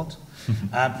go, what?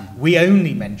 We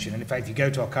only mention, and in fact, if you go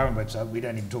to our current website, we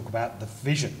don't even talk about the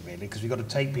vision, really, because we've got to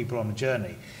take people on a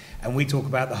journey, and we talk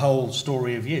about the whole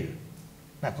story of you.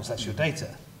 Now, of course, that's your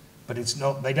data, but it's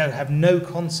not, they don't have no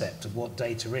concept of what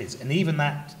data is, and even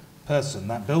that person,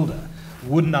 that builder,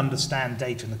 wouldn't understand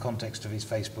data in the context of his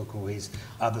Facebook or his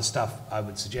other stuff, I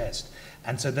would suggest.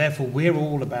 And so therefore we're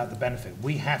all about the benefit.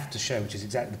 We have to show, which is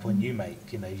exactly the point you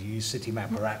make, you know, you use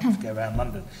Citymap or app to go around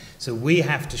London. So we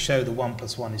have to show the 1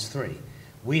 + 1 is 3.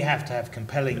 We have to have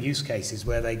compelling use cases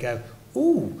where they go,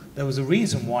 ooh, there was a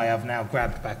reason why I've now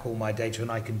grabbed back all my data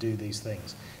and I can do these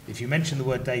things. If you mention the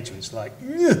word data, it's like,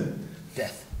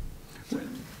 death.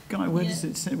 Guy, where does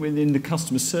it sit within the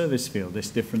customer service field, this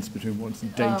difference between what's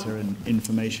data and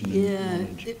information and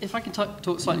knowledge? If I can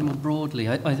talk slightly more broadly,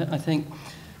 I think,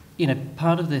 you know,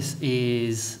 part of this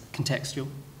is contextual.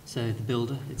 So the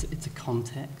builder, it's a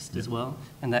context as well,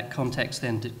 and that context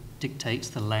then dictates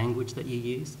the language that you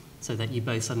use, so that you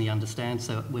both suddenly understand.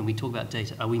 So when we talk about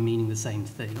data, are we meaning the same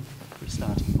thing for a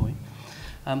starting point?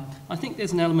 I think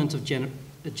there's an element of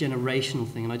a generational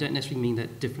thing, and I don't necessarily mean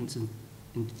that difference in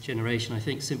generation. I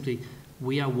think simply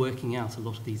we are working out a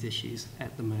lot of these issues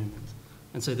at the moment,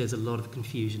 and so there's a lot of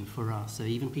confusion for us. So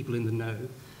even people in the know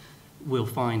will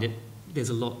find there's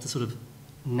a lot to sort of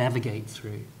navigate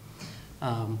through.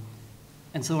 And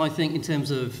so I think in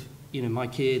terms of, you know, my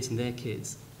kids and their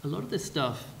kids, a lot of this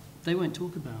stuff they won't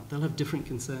talk about. They'll have different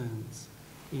concerns.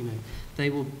 You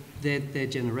know, their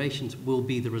generations will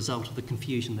be the result of the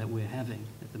confusion that we're having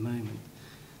at the moment.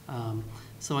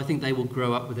 So I think they will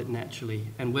grow up with it naturally.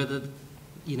 And whether,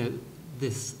 you know,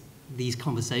 these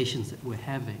conversations that we're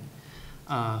having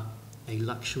are a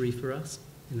luxury for us,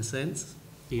 in a sense,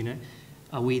 you know,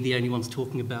 are we the only ones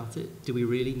talking about it? Do we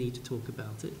really need to talk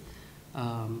about it?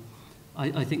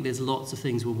 I think there's lots of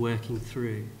things we're working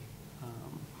through.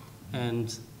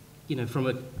 And, you know, from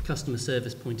a customer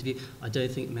service point of view, I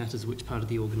don't think it matters which part of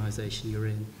the organisation you're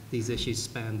in. These issues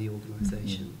span the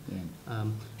organisation. Yeah.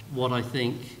 What I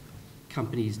think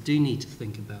companies do need to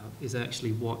think about is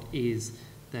actually what is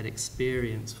that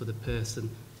experience for the person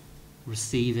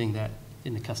receiving that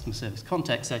in the customer service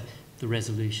context, so the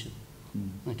resolution.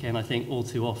 Okay, and I think all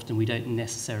too often we don't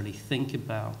necessarily think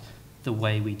about the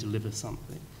way we deliver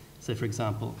something. So for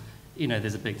example, you know,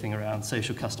 there's a big thing around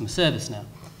social customer service now.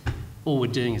 All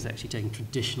we're doing is actually taking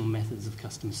traditional methods of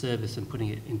customer service and putting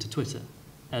it into Twitter,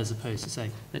 as opposed to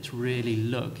saying, let's really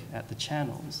look at the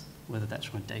channels, whether that's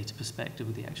from a data perspective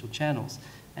or the actual channels,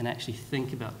 and actually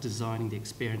think about designing the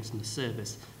experience and the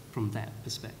service from that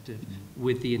perspective,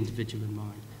 with the individual in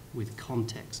mind, with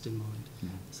context in mind.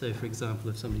 So for example,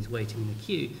 if somebody's waiting in a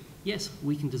queue, yes,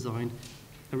 we can design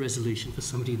a resolution for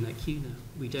somebody in that queue now.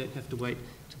 We don't have to wait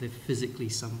till they're physically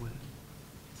somewhere.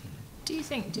 Do you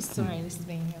think, just sorry, this is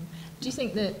being, do you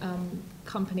think that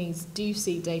companies do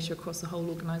see data across the whole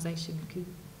organisation?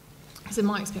 Because in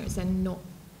my experience, they're not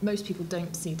most people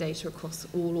don't see data across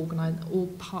all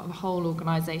part of the whole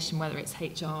organisation, whether it's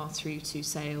HR through to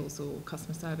sales or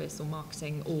customer service or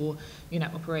marketing or, you know,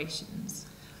 operations.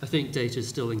 I think data is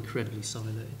still incredibly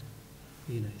siloed,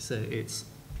 you know, so it's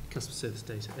customer service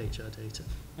data, HR data,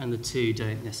 and the two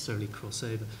don't necessarily cross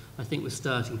over. I think we're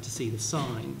starting to see the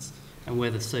signs, and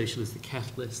whether social is the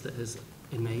catalyst that has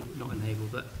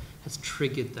but has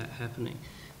triggered that happening,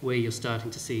 where you're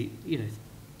starting to see, you know,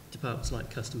 departments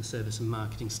like customer service and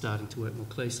marketing starting to work more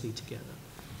closely together.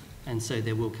 And so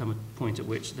there will come a point at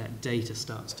which that data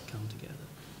starts to come together.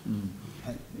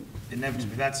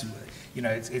 Inevitably, that's, you know,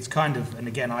 it's kind of, and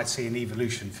again, I see an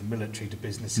evolution from military to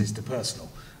businesses to personal.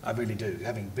 I really do,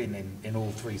 having been in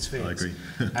all three spheres. I agree.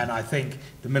 And I think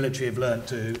the military have learned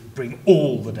to bring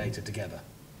all the data together,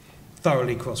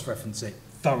 thoroughly cross-reference it,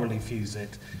 thoroughly fuse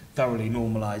it, thoroughly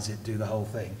normalise it, do the whole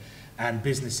thing. And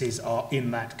businesses are in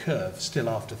that curve still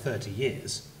after 30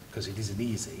 years, because it isn't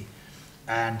easy,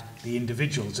 and the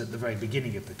individual's at the very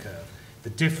beginning of the curve.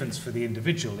 The difference for the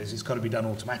individual is it's got to be done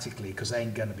automatically, because they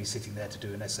ain't going to be sitting there to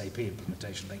do an SAP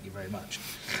implementation, thank you very much.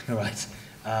 All right?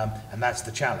 And that's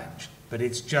the challenge. But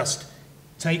it's just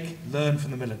learn from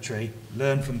the military,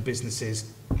 learn from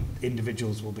businesses,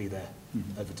 individuals will be there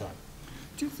over time.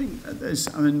 Do you think there's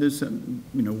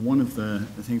you know, one of the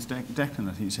things Declan,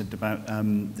 I think, said about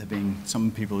there being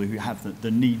some people who have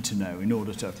the need to know in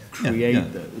order to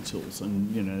create the tools,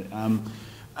 and, you know,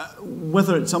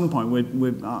 whether at some point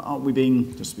we're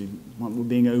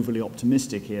being overly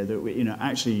optimistic here that we, you know,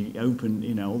 actually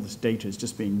all this data is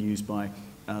just being used by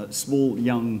small,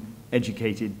 young,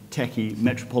 educated, techie,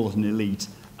 metropolitan elite.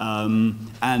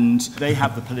 And they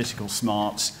have the political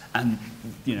smarts, and,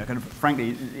 you know, kind of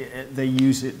frankly, they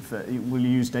will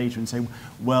use data and say,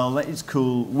 well, it's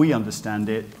cool, we understand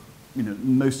it. You know,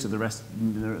 most of the rest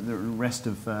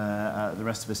of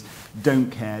us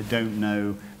don't care, don't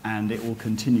know, and it will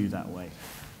continue that way.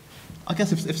 I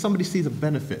guess if somebody sees a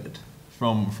benefit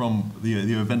from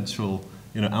the eventual,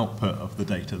 you know, output of the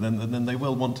data, then they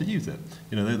will want to use it.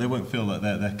 You know, they won't feel that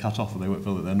they're cut off, or they won't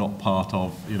feel that they're not part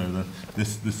of, you know,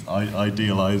 this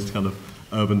idealised kind of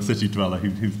urban city dweller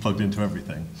who's plugged into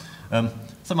everything.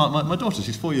 So my daughter,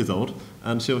 she's 4 years old,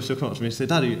 and she'll come up to me and say,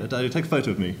 Daddy, take a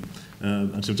photo of me.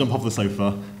 And she'll jump off the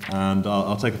sofa, and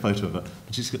I'll take a photo of it.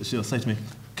 And she'll say to me,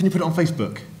 can you put it on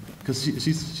Facebook? Because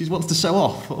she wants to show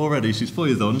off already. She's 4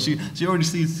 years old, and she already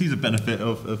sees a benefit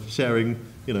of sharing,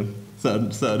 you know,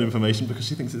 certain information, because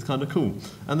she thinks it's kind of cool.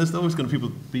 And there's always going to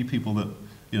be people that,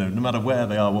 you know, no matter where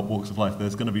they are, what walks of life,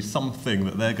 there's going to be something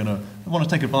that they're going to want to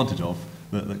take advantage of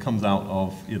that comes out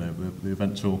of, you know, the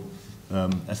eventual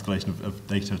escalation of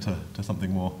data to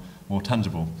something more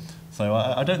tangible. So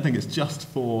I don't think it's just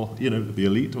for, you know, the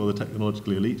elite or the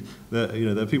technologically elite. There, you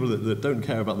know, there are people that don't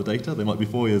care about the data. They might be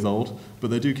 4 years old, but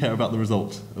they do care about the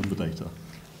result of the data.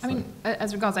 I mean,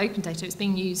 as regards open data, it's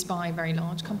being used by very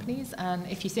large companies, and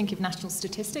if you think of national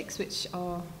statistics, which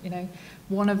are, you know,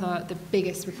 one of the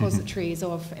biggest repositories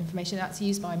of information, that's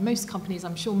used by most companies.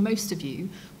 I'm sure most of you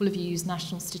will have used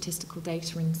national statistical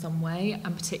data in some way,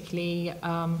 and particularly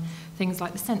things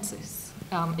like the census.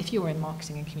 If you're in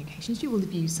marketing and communications, you will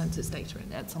have used census data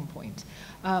at some point.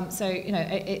 So, you know,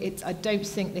 I don't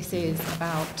think this is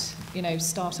about, you know,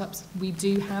 startups. We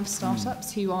do have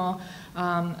startups who are,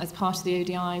 as part of the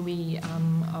ODI, we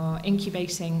are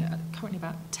incubating currently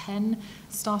about 10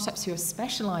 startups who are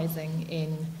specialising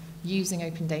in using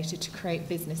open data to create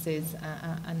businesses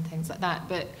and things like that.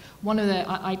 But one of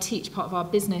I teach part of our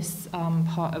business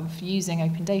part of using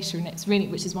open data, and it's really,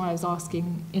 which is why I was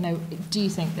asking, you know, do you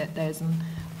think that there's an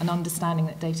understanding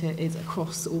that data is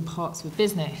across all parts of a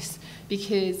business?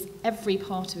 Because every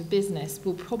part of a business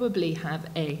will probably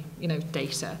have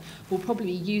data, will probably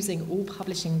be using all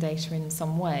publishing data in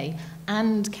some way,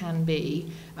 and can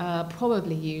be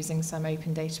probably using some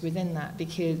open data within that,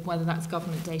 because whether that's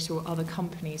government data or other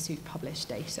companies who publish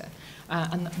data,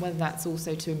 and whether that's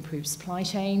also to improve supply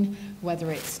chain,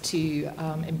 whether it's to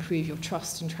improve your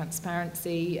trust and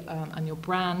transparency and your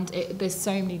brand. There's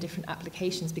so many different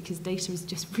applications, because data is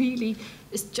just really,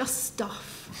 it's just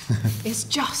stuff. It's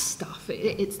just stuff.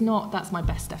 It's not, that's my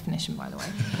best definition, by the way.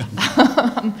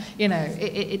 You know,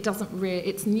 it doesn't really,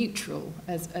 it's neutral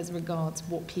as regards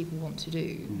what people want to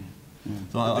do.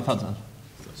 So I've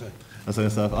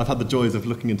had the joys of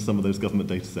looking into some of those government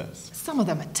data sets. Some of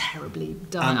them are terribly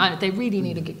done. They really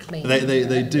need to get clean.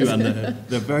 They do, and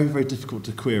they're very, very difficult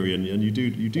to query, and you do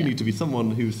need to be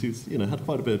someone who's you know, had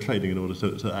quite a bit of training in order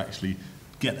to actually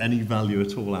get any value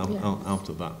at all out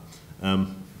of that.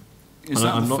 Is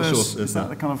that, I'm not sure. is that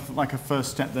the kind of like a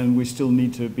first step then we still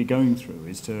need to be going through,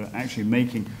 is to actually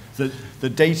making the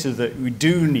data that we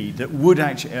do need, that would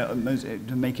actually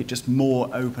to make it just more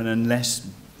open and less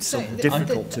sort of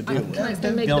difficult to deal with? Can I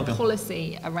maybe the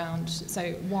policy around,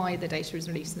 so why the data is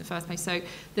released in the first place? So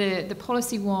the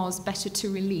policy was better to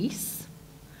release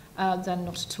than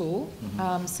not at all,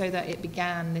 so that it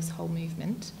began this whole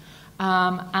movement.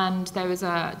 And there was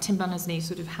Tim Berners-Lee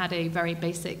sort of had a very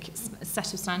basic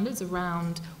set of standards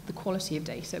around the quality of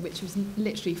data, which was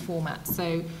literally format.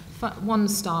 So 1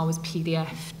 star was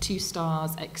PDF, 2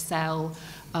 stars Excel,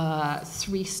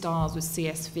 3 stars was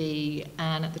CSV,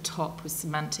 and at the top was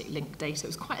semantic link data. It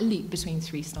was quite a leap between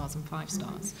 3 stars and 5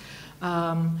 stars.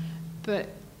 But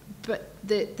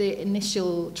the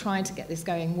initial trying to get this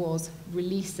going was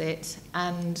release it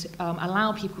and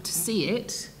allow people to see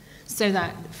it, so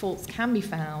that faults can be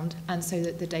found and so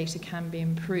that the data can be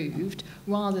improved,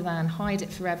 rather than hide it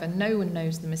forever. No one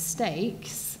knows the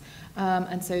mistakes,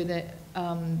 and so that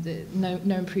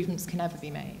no improvements can ever be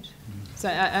made. So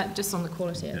just on the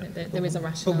quality, I think there is a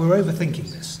rationale. But we're overthinking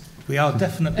this. We are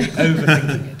definitely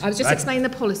overthinking it. I was just explaining the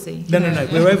policy. No,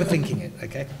 we're overthinking it,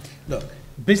 okay? Look,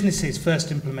 businesses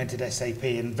first implemented SAP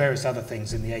and various other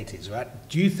things in the 80s, right?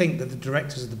 Do you think that the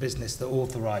directors of the business that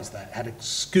authorised that had a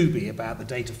Scooby about the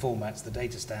data formats, the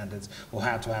data standards, or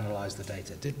how to analyse the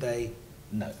data? Did they?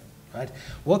 No, right?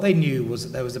 What they knew was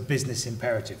that there was a business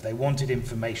imperative. They wanted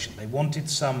information. They wanted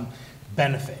some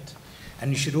benefit. And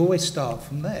you should always start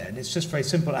from there. And it's just very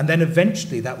simple. And then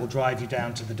eventually that will drive you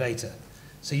down to the data.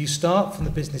 So you start from the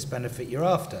business benefit you're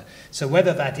after. So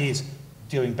whether that is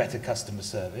doing better customer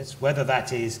service, whether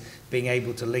that is being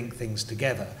able to link things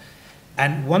together.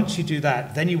 And once you do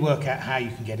that, then you work out how you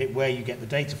can get it, where you get the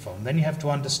data from. Then you have to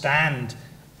understand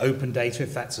open data,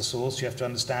 if that's a source. You have to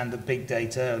understand the big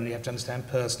data, and you have to understand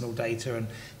personal data and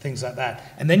things like that.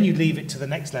 And then you leave it to the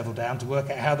next level down to work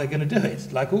out how they're going to do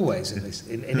it, like always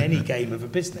in any game of a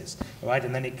business, right?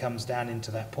 And then it comes down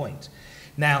into that point.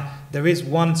 Now, there is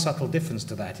one subtle difference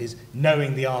to that, is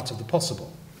knowing the art of the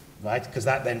possible. Right? Because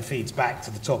that then feeds back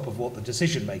to the top of what the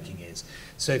decision making is.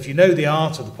 So if you know the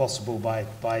art of the possible by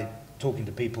talking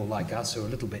to people like us who are a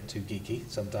little bit too geeky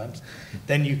sometimes,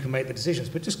 then you can make the decisions.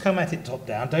 But just come at it top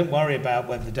down. Don't worry about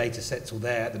whether the data sets are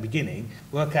there at the beginning.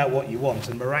 Work out what you want,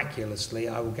 and miraculously,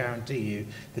 I will guarantee you,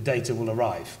 the data will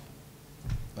arrive.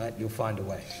 Right? You'll find a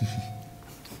way.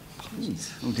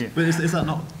 Okay. But is that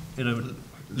not,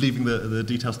 leaving the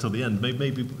details till the end?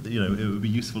 Maybe it would be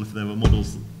useful if there were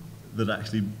models that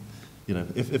actually,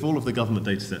 if all of the government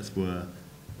data sets were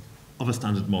of a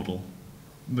standard model,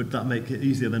 would that make it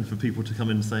easier then for people to come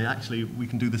in and say, actually, we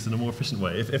can do this in a more efficient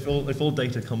way? If all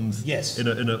data comes Yes. in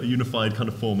a unified kind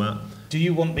of format. Do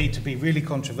you want me to be really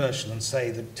controversial and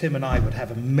say that Tim and I would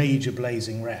have a major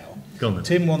blazing row? Go on then.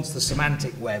 Tim wants the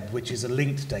semantic web, which is a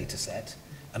linked data set,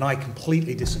 and I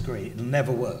completely disagree. It'll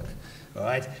never work. All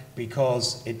right,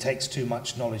 because it takes too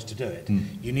much knowledge to do it.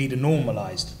 You need a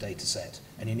normalized data set,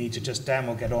 and you need to just damn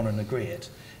well get on and agree it.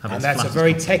 And that's a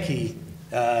very techie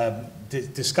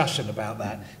discussion about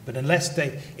that. But unless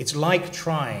it's like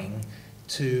trying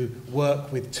to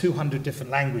work with 200 different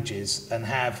languages and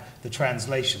have the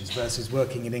translations versus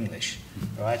working in English,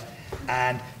 right?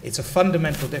 And it's a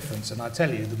fundamental difference. And I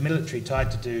tell you, the military tried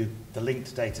to do the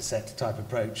linked data set type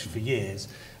approach for years.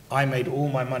 I made all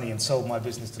my money and sold my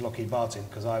business to Lockheed Martin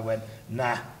because I went,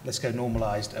 nah, let's go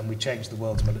normalised, and we changed the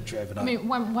world's military overnight. I mean,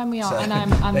 when we are, So, and I'm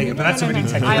but that's a really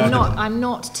technical I'm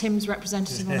not Tim's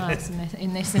representative on Earth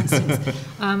in this instance.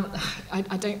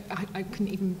 I couldn't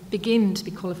even begin to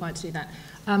be qualified to do that.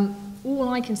 All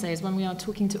I can say is when we are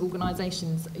talking to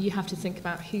organisations, you have to think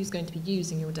about who's going to be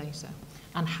using your data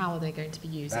and how are they going to be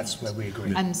using it. That's where we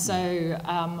agree. And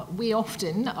so we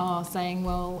often are saying,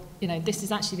 well, this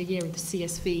is actually the year of the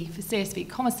CSV. For CSV,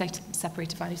 comma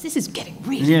separated values, this is getting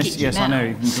really geeky yes, now.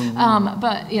 I know.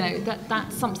 But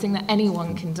that's something that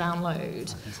anyone can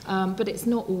download. But it's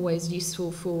not always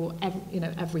useful for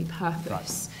every purpose.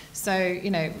 Right. So,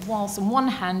 whilst on one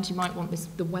hand you might want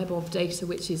the web of data,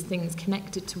 which is things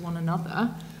connected to one another,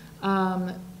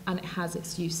 and it has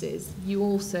its uses. You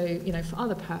also, for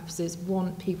other purposes,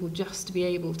 want people just to be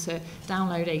able to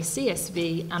download a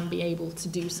CSV and be able to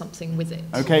do something with it.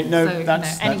 Okay, no, so,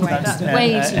 that's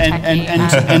way too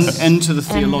techy. End to the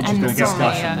theological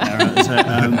discussion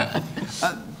there.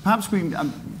 Perhaps we,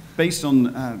 based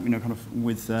on kind of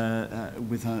with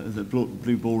the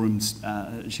Blue Ballroom's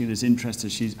Sheila's interest,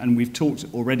 and we've talked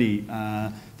already.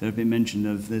 There have been mention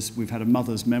of this. We've had a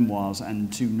mother's memoirs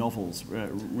and 2 novels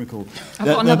recalled. I've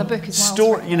got another book as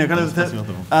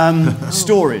well.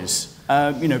 Stories.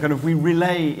 Kind of we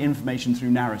relay information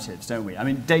through narratives, don't we? I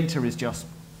mean, data is just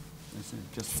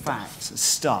It's just facts,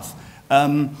 stuff.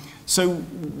 So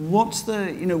what's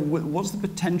the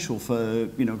potential for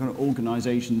kind of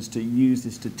organisations to use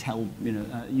this to tell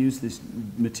use this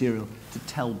material to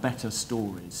tell better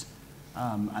stories,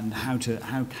 and how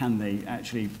can they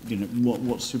actually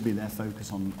what should be their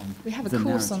focus on we have a the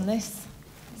course narrative? on this.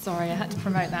 Sorry, I had to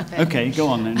promote that bit. Okay, go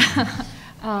on then.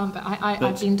 But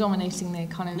I've been dominating the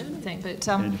kind of thing. But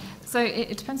so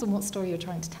it depends on what story you're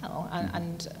trying to tell,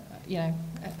 and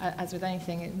as with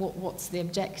anything, what's the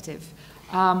objective?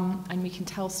 And we can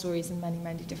tell stories in many,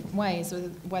 many different ways.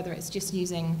 Whether it's just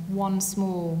using one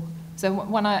small. So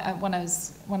when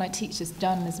I teach this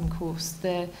journalism course,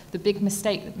 the big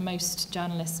mistake that most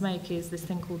journalists make is this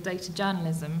thing called data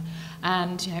journalism,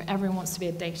 and everyone wants to be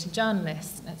a data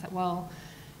journalist. And it's like, well,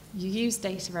 you use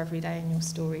data every day in your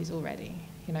stories already.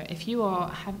 If you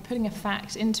are putting a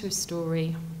fact into a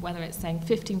story, whether it's saying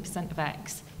 15% of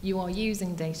X, you are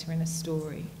using data in a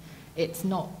story. It's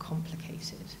not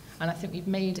complicated. And I think we've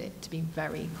made it to be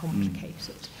very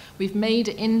complicated. We've made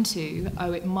it into,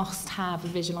 it must have a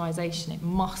visualization, it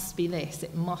must be this,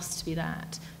 it must be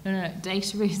that. No,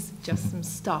 data is just some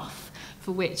stuff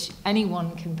for which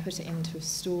anyone can put it into a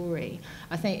story.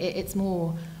 I think it's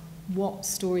more, what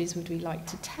stories would we like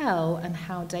to tell and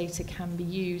how data can be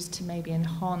used to maybe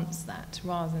enhance that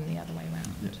rather than the other way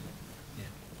around. Yeah,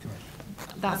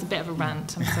 correct. That's a bit of a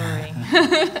rant, I'm sorry.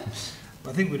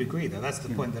 I think we'd agree, though. That's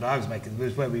the point that I was making,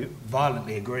 where we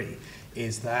violently agree,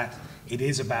 is that it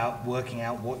is about working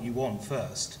out what you want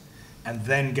first and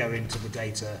then go into the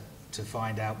data to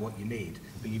find out what you need.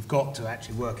 But you've got to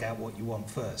actually work out what you want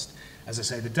first. As I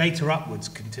say, the data upwards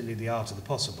continue the art of the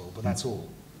possible, but that's all.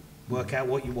 Work out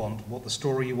what you want, what the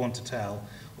story you want to tell,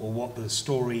 or what the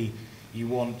story you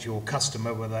want your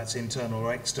customer, whether that's internal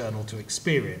or external, to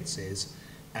experience is,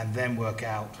 and then work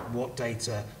out what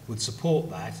data would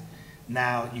support that.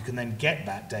 Now you can then get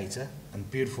that data, and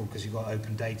beautiful because you've got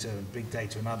open data and big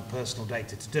data and other personal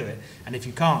data to do it, and if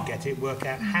you can't get it, work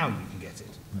out how you can get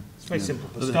it. It's very simple,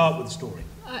 but start with the story.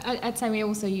 I'd say we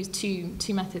also use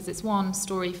two methods. It's one,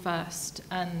 story first,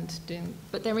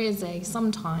 but there is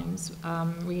sometimes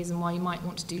reason why you might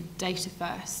want to do data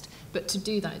first. But to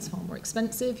do that, it's far more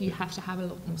expensive. You have to have a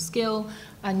lot more skill,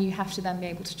 and you have to then be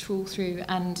able to trawl through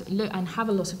and look and have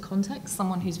a lot of context.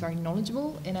 Someone who's very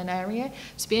knowledgeable in an area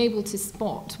to be able to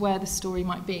spot where the story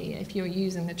might be. If you're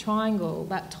using the triangle,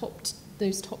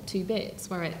 those top two bits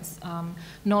where it's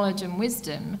knowledge and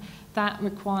wisdom, that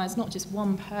requires not just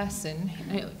one person,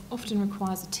 it often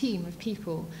requires a team of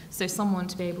people. So someone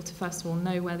to be able to first of all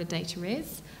know where the data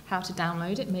is, how to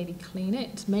download it, maybe clean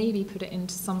it, maybe put it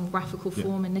into some graphical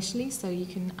form initially so you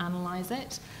can analyse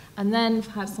it, and then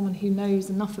have someone who knows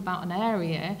enough about an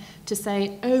area to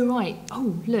say,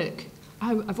 look,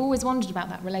 I've always wondered about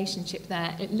that relationship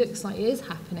there. It looks like it is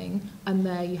happening, and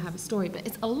there you have a story. But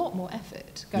it's a lot more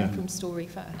effort going from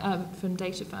from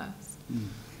data first.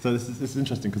 So this is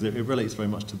interesting because it relates very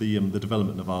much to the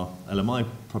development of our LMI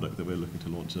product that we're looking to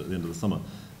launch at the end of the summer.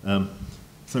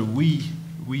 So we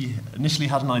initially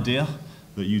had an idea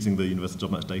that using the Universal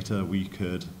Job Match data, we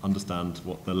could understand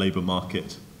what the labour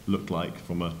market looked like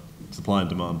from a supply and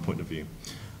demand point of view.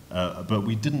 But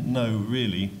we didn't know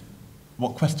really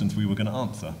what questions we were going to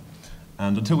answer.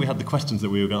 And until we had the questions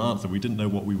that we were going to answer, we didn't know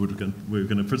what we were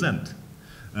going to present.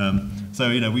 So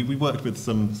we worked with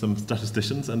some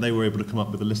statisticians, and they were able to come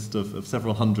up with a list of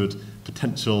several hundred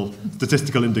potential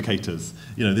statistical indicators.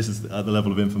 This is at the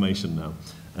level of information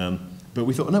now. But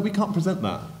we thought, no, we can't present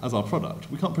that as our product.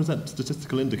 We can't present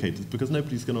statistical indicators because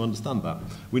nobody's going to understand that.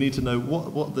 We need to know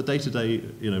what the day-to-day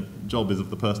job is of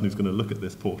the person who's going to look at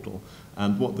this portal,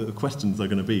 and what the questions are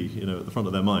going to be at the front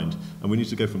of their mind. And we need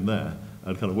to go from there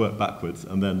and kind of work backwards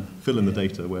and then fill in the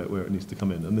data where it needs to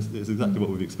come in. And this is exactly what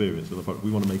we've experienced with the product.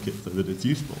 We want to make it so that it's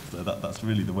useful. So that's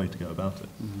really the way to go about it.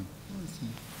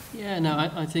 Yeah, no,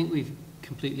 I think we've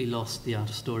completely lost the art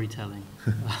of storytelling.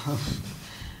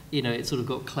 It sort of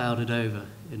got clouded over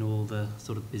in all the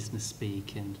sort of business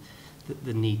speak and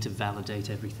the need to validate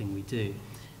everything we do.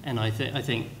 And I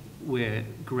think we're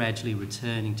gradually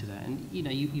returning to that. And,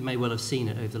 you may well have seen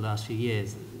it over the last few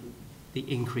years, the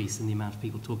increase in the amount of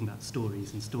people talking about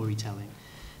stories and storytelling.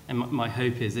 And my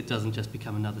hope is it doesn't just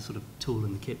become another sort of tool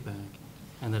in the kit bag,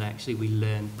 and that actually we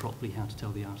learn properly how to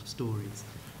tell the art of stories.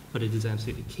 But it is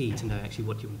absolutely key to know actually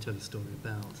what you want to tell your story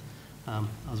about. I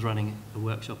was running a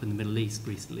workshop in the Middle East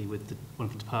recently with one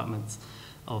of the departments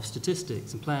of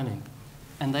statistics and planning,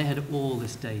 and they had all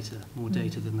this data, more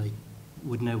data than they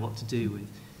would know what to do with,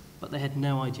 but they had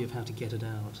no idea of how to get it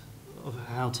out, of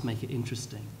how to make it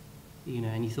interesting.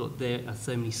 And you thought there are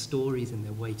so many stories in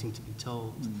there waiting to be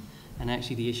told, and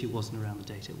actually the issue wasn't around the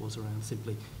data, it was around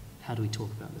simply how do we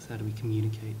talk about this? How do we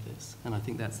communicate this? And I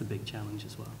think that's the big challenge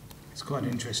as well. It's quite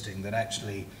interesting that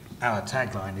actually our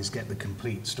tagline is "Get the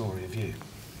complete story of you,"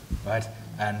 right?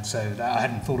 And so I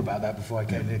hadn't thought about that before I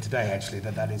came here today, actually,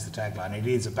 that is the tagline. It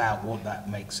is about what that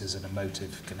makes as an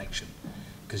emotive connection.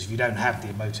 Because if you don't have the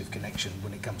emotive connection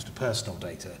when it comes to personal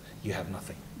data, you have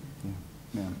nothing.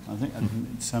 Yeah, I think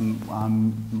it's,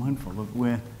 I'm mindful that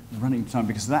we're running time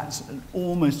because that's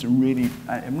almost a really,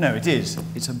 no, it is.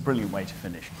 It's a brilliant way to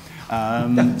finish.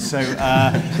 And a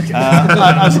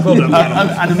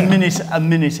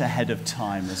minute ahead of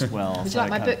time as well. Would you like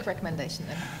my book recommendation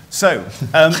then? So,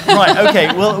 right,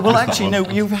 okay. Well, actually, no.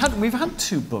 We've had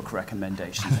 2 book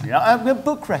recommendations.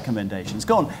 Book recommendations.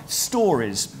 Go on.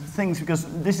 Stories, things, because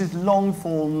this is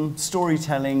long-form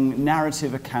storytelling,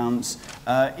 narrative accounts.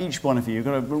 Each one of you, you've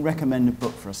got to recommend a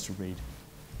book for us to read.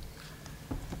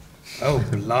 Oh,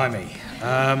 blimey.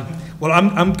 Well,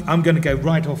 I'm going to go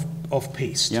right off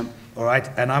piste. Yep. All right,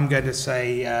 and I'm going to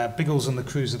say Biggles and the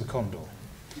Cruise of the Condor.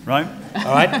 Right.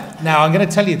 All right. Now, I'm going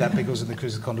to tell you that Biggles and the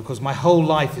Cruise of the Condor because my whole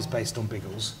life is based on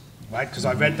Biggles, right? Because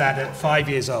I read that at 5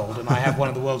 years old, and I have one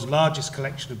of the world's largest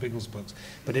collection of Biggles books.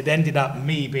 But it ended up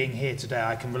me being here today.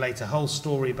 I can relate a whole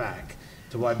story back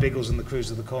to why Biggles and the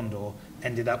Cruise of the Condor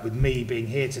ended up with me being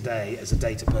here today as a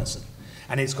data person.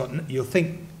 And it's got, you'll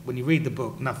think when you read the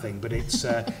book, nothing, but it's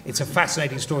a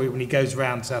fascinating story when he goes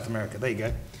around South America. There you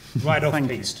go. Right off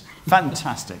piste.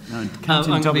 Fantastic. No,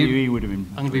 Captain WE would have been.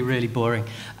 I'm going to be really boring.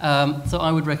 So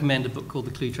I would recommend a book called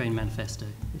The Clue Train Manifesto,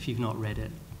 if you've not read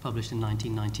it, published in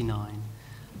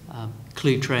 1999.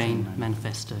 Clue Train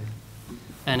Manifesto.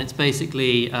 And it's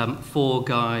basically 4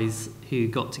 guys who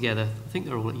got together, I think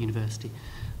they're all at university,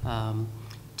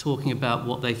 talking about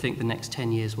what they think the next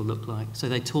 10 years will look like. So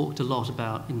they talked a lot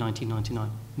about, in 1999,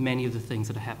 many of the things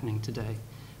that are happening today,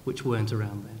 which weren't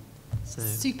around then. So,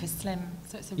 super slim,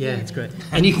 so it's a yeah, really it's great.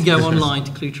 And you can go online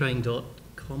to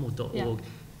cluetrain.com or .org,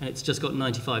 and it's just got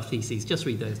 95 theses. Just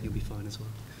read those and you'll be fine as well.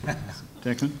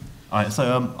 Declan? All right,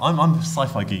 so I'm a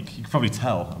sci-fi geek. You can probably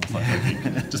tell I'm a sci-fi geek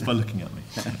just by looking at me.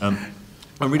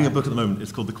 I'm reading a book at the moment.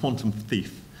 It's called The Quantum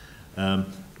Thief. Now,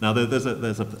 there's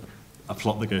a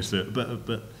plot that goes through it,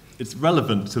 but it's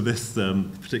relevant to this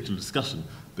particular discussion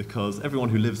because everyone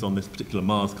who lives on this particular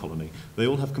Mars colony, they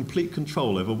all have complete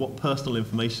control over what personal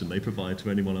information they provide to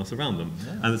anyone else around them.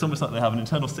 Yeah. And it's almost like they have an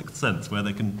internal sixth sense where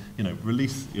they can,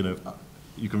 release, you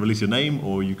can release your name,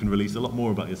 or you can release a lot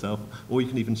more about yourself, or you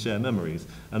can even share memories.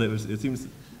 And it seems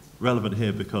relevant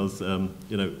here because,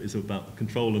 it's about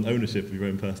control and ownership of your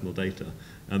own personal data.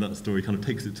 And that story kind of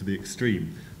takes it to the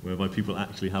extreme, whereby people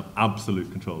actually have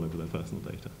absolute control over their personal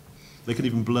data. They can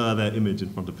even blur their image in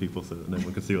front of people so that no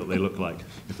one can see what they look like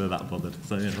if they're that bothered.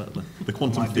 So yeah, the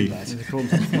Quantum Thief.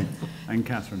 And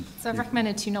Kathryn. So I've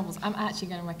recommended 2 novels. I'm actually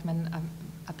going to recommend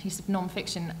a piece of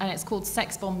non-fiction, and it's called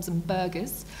Sex, Bombs and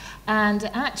Burgers. And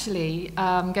it actually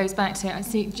goes back to, I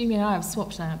see Julian and I have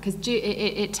swapped now, because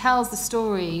it tells the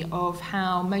story of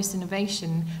how most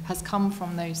innovation has come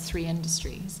from those 3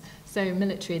 industries. So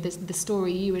military, the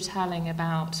story you were telling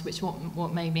about, which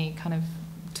what made me kind of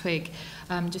twig,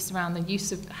 just around the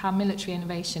use of how military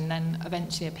innovation then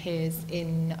eventually appears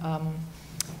in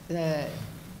the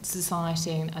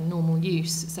society and normal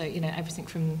use. So, everything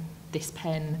from this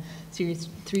pen through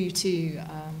to,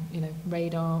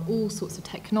 radar, all sorts of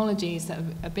technologies that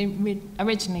have been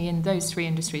originally in those 3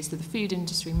 industries, so the food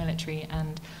industry, military,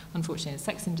 and unfortunately the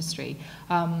sex industry,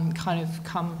 kind of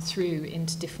come through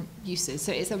into different uses.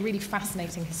 So it's a really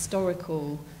fascinating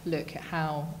historical look at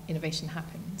how innovation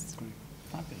happens.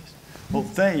 Fabulous. Well,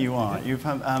 there you are. You've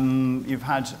had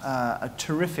a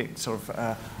terrific sort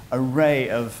of array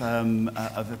of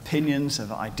opinions,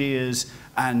 of ideas,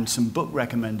 and some book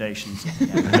recommendations.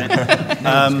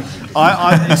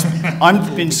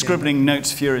 I've been scribbling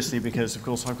notes furiously because, of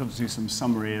course, I've got to do some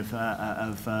summary of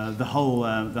the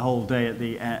whole day at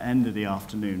the end of the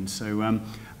afternoon. So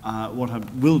what I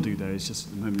will do, though, is just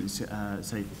at the moment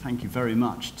say thank you very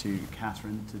much to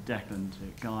Kathryn, to Declan,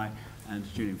 to Guy, and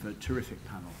to Julian for a terrific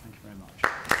panel. Thank you very much.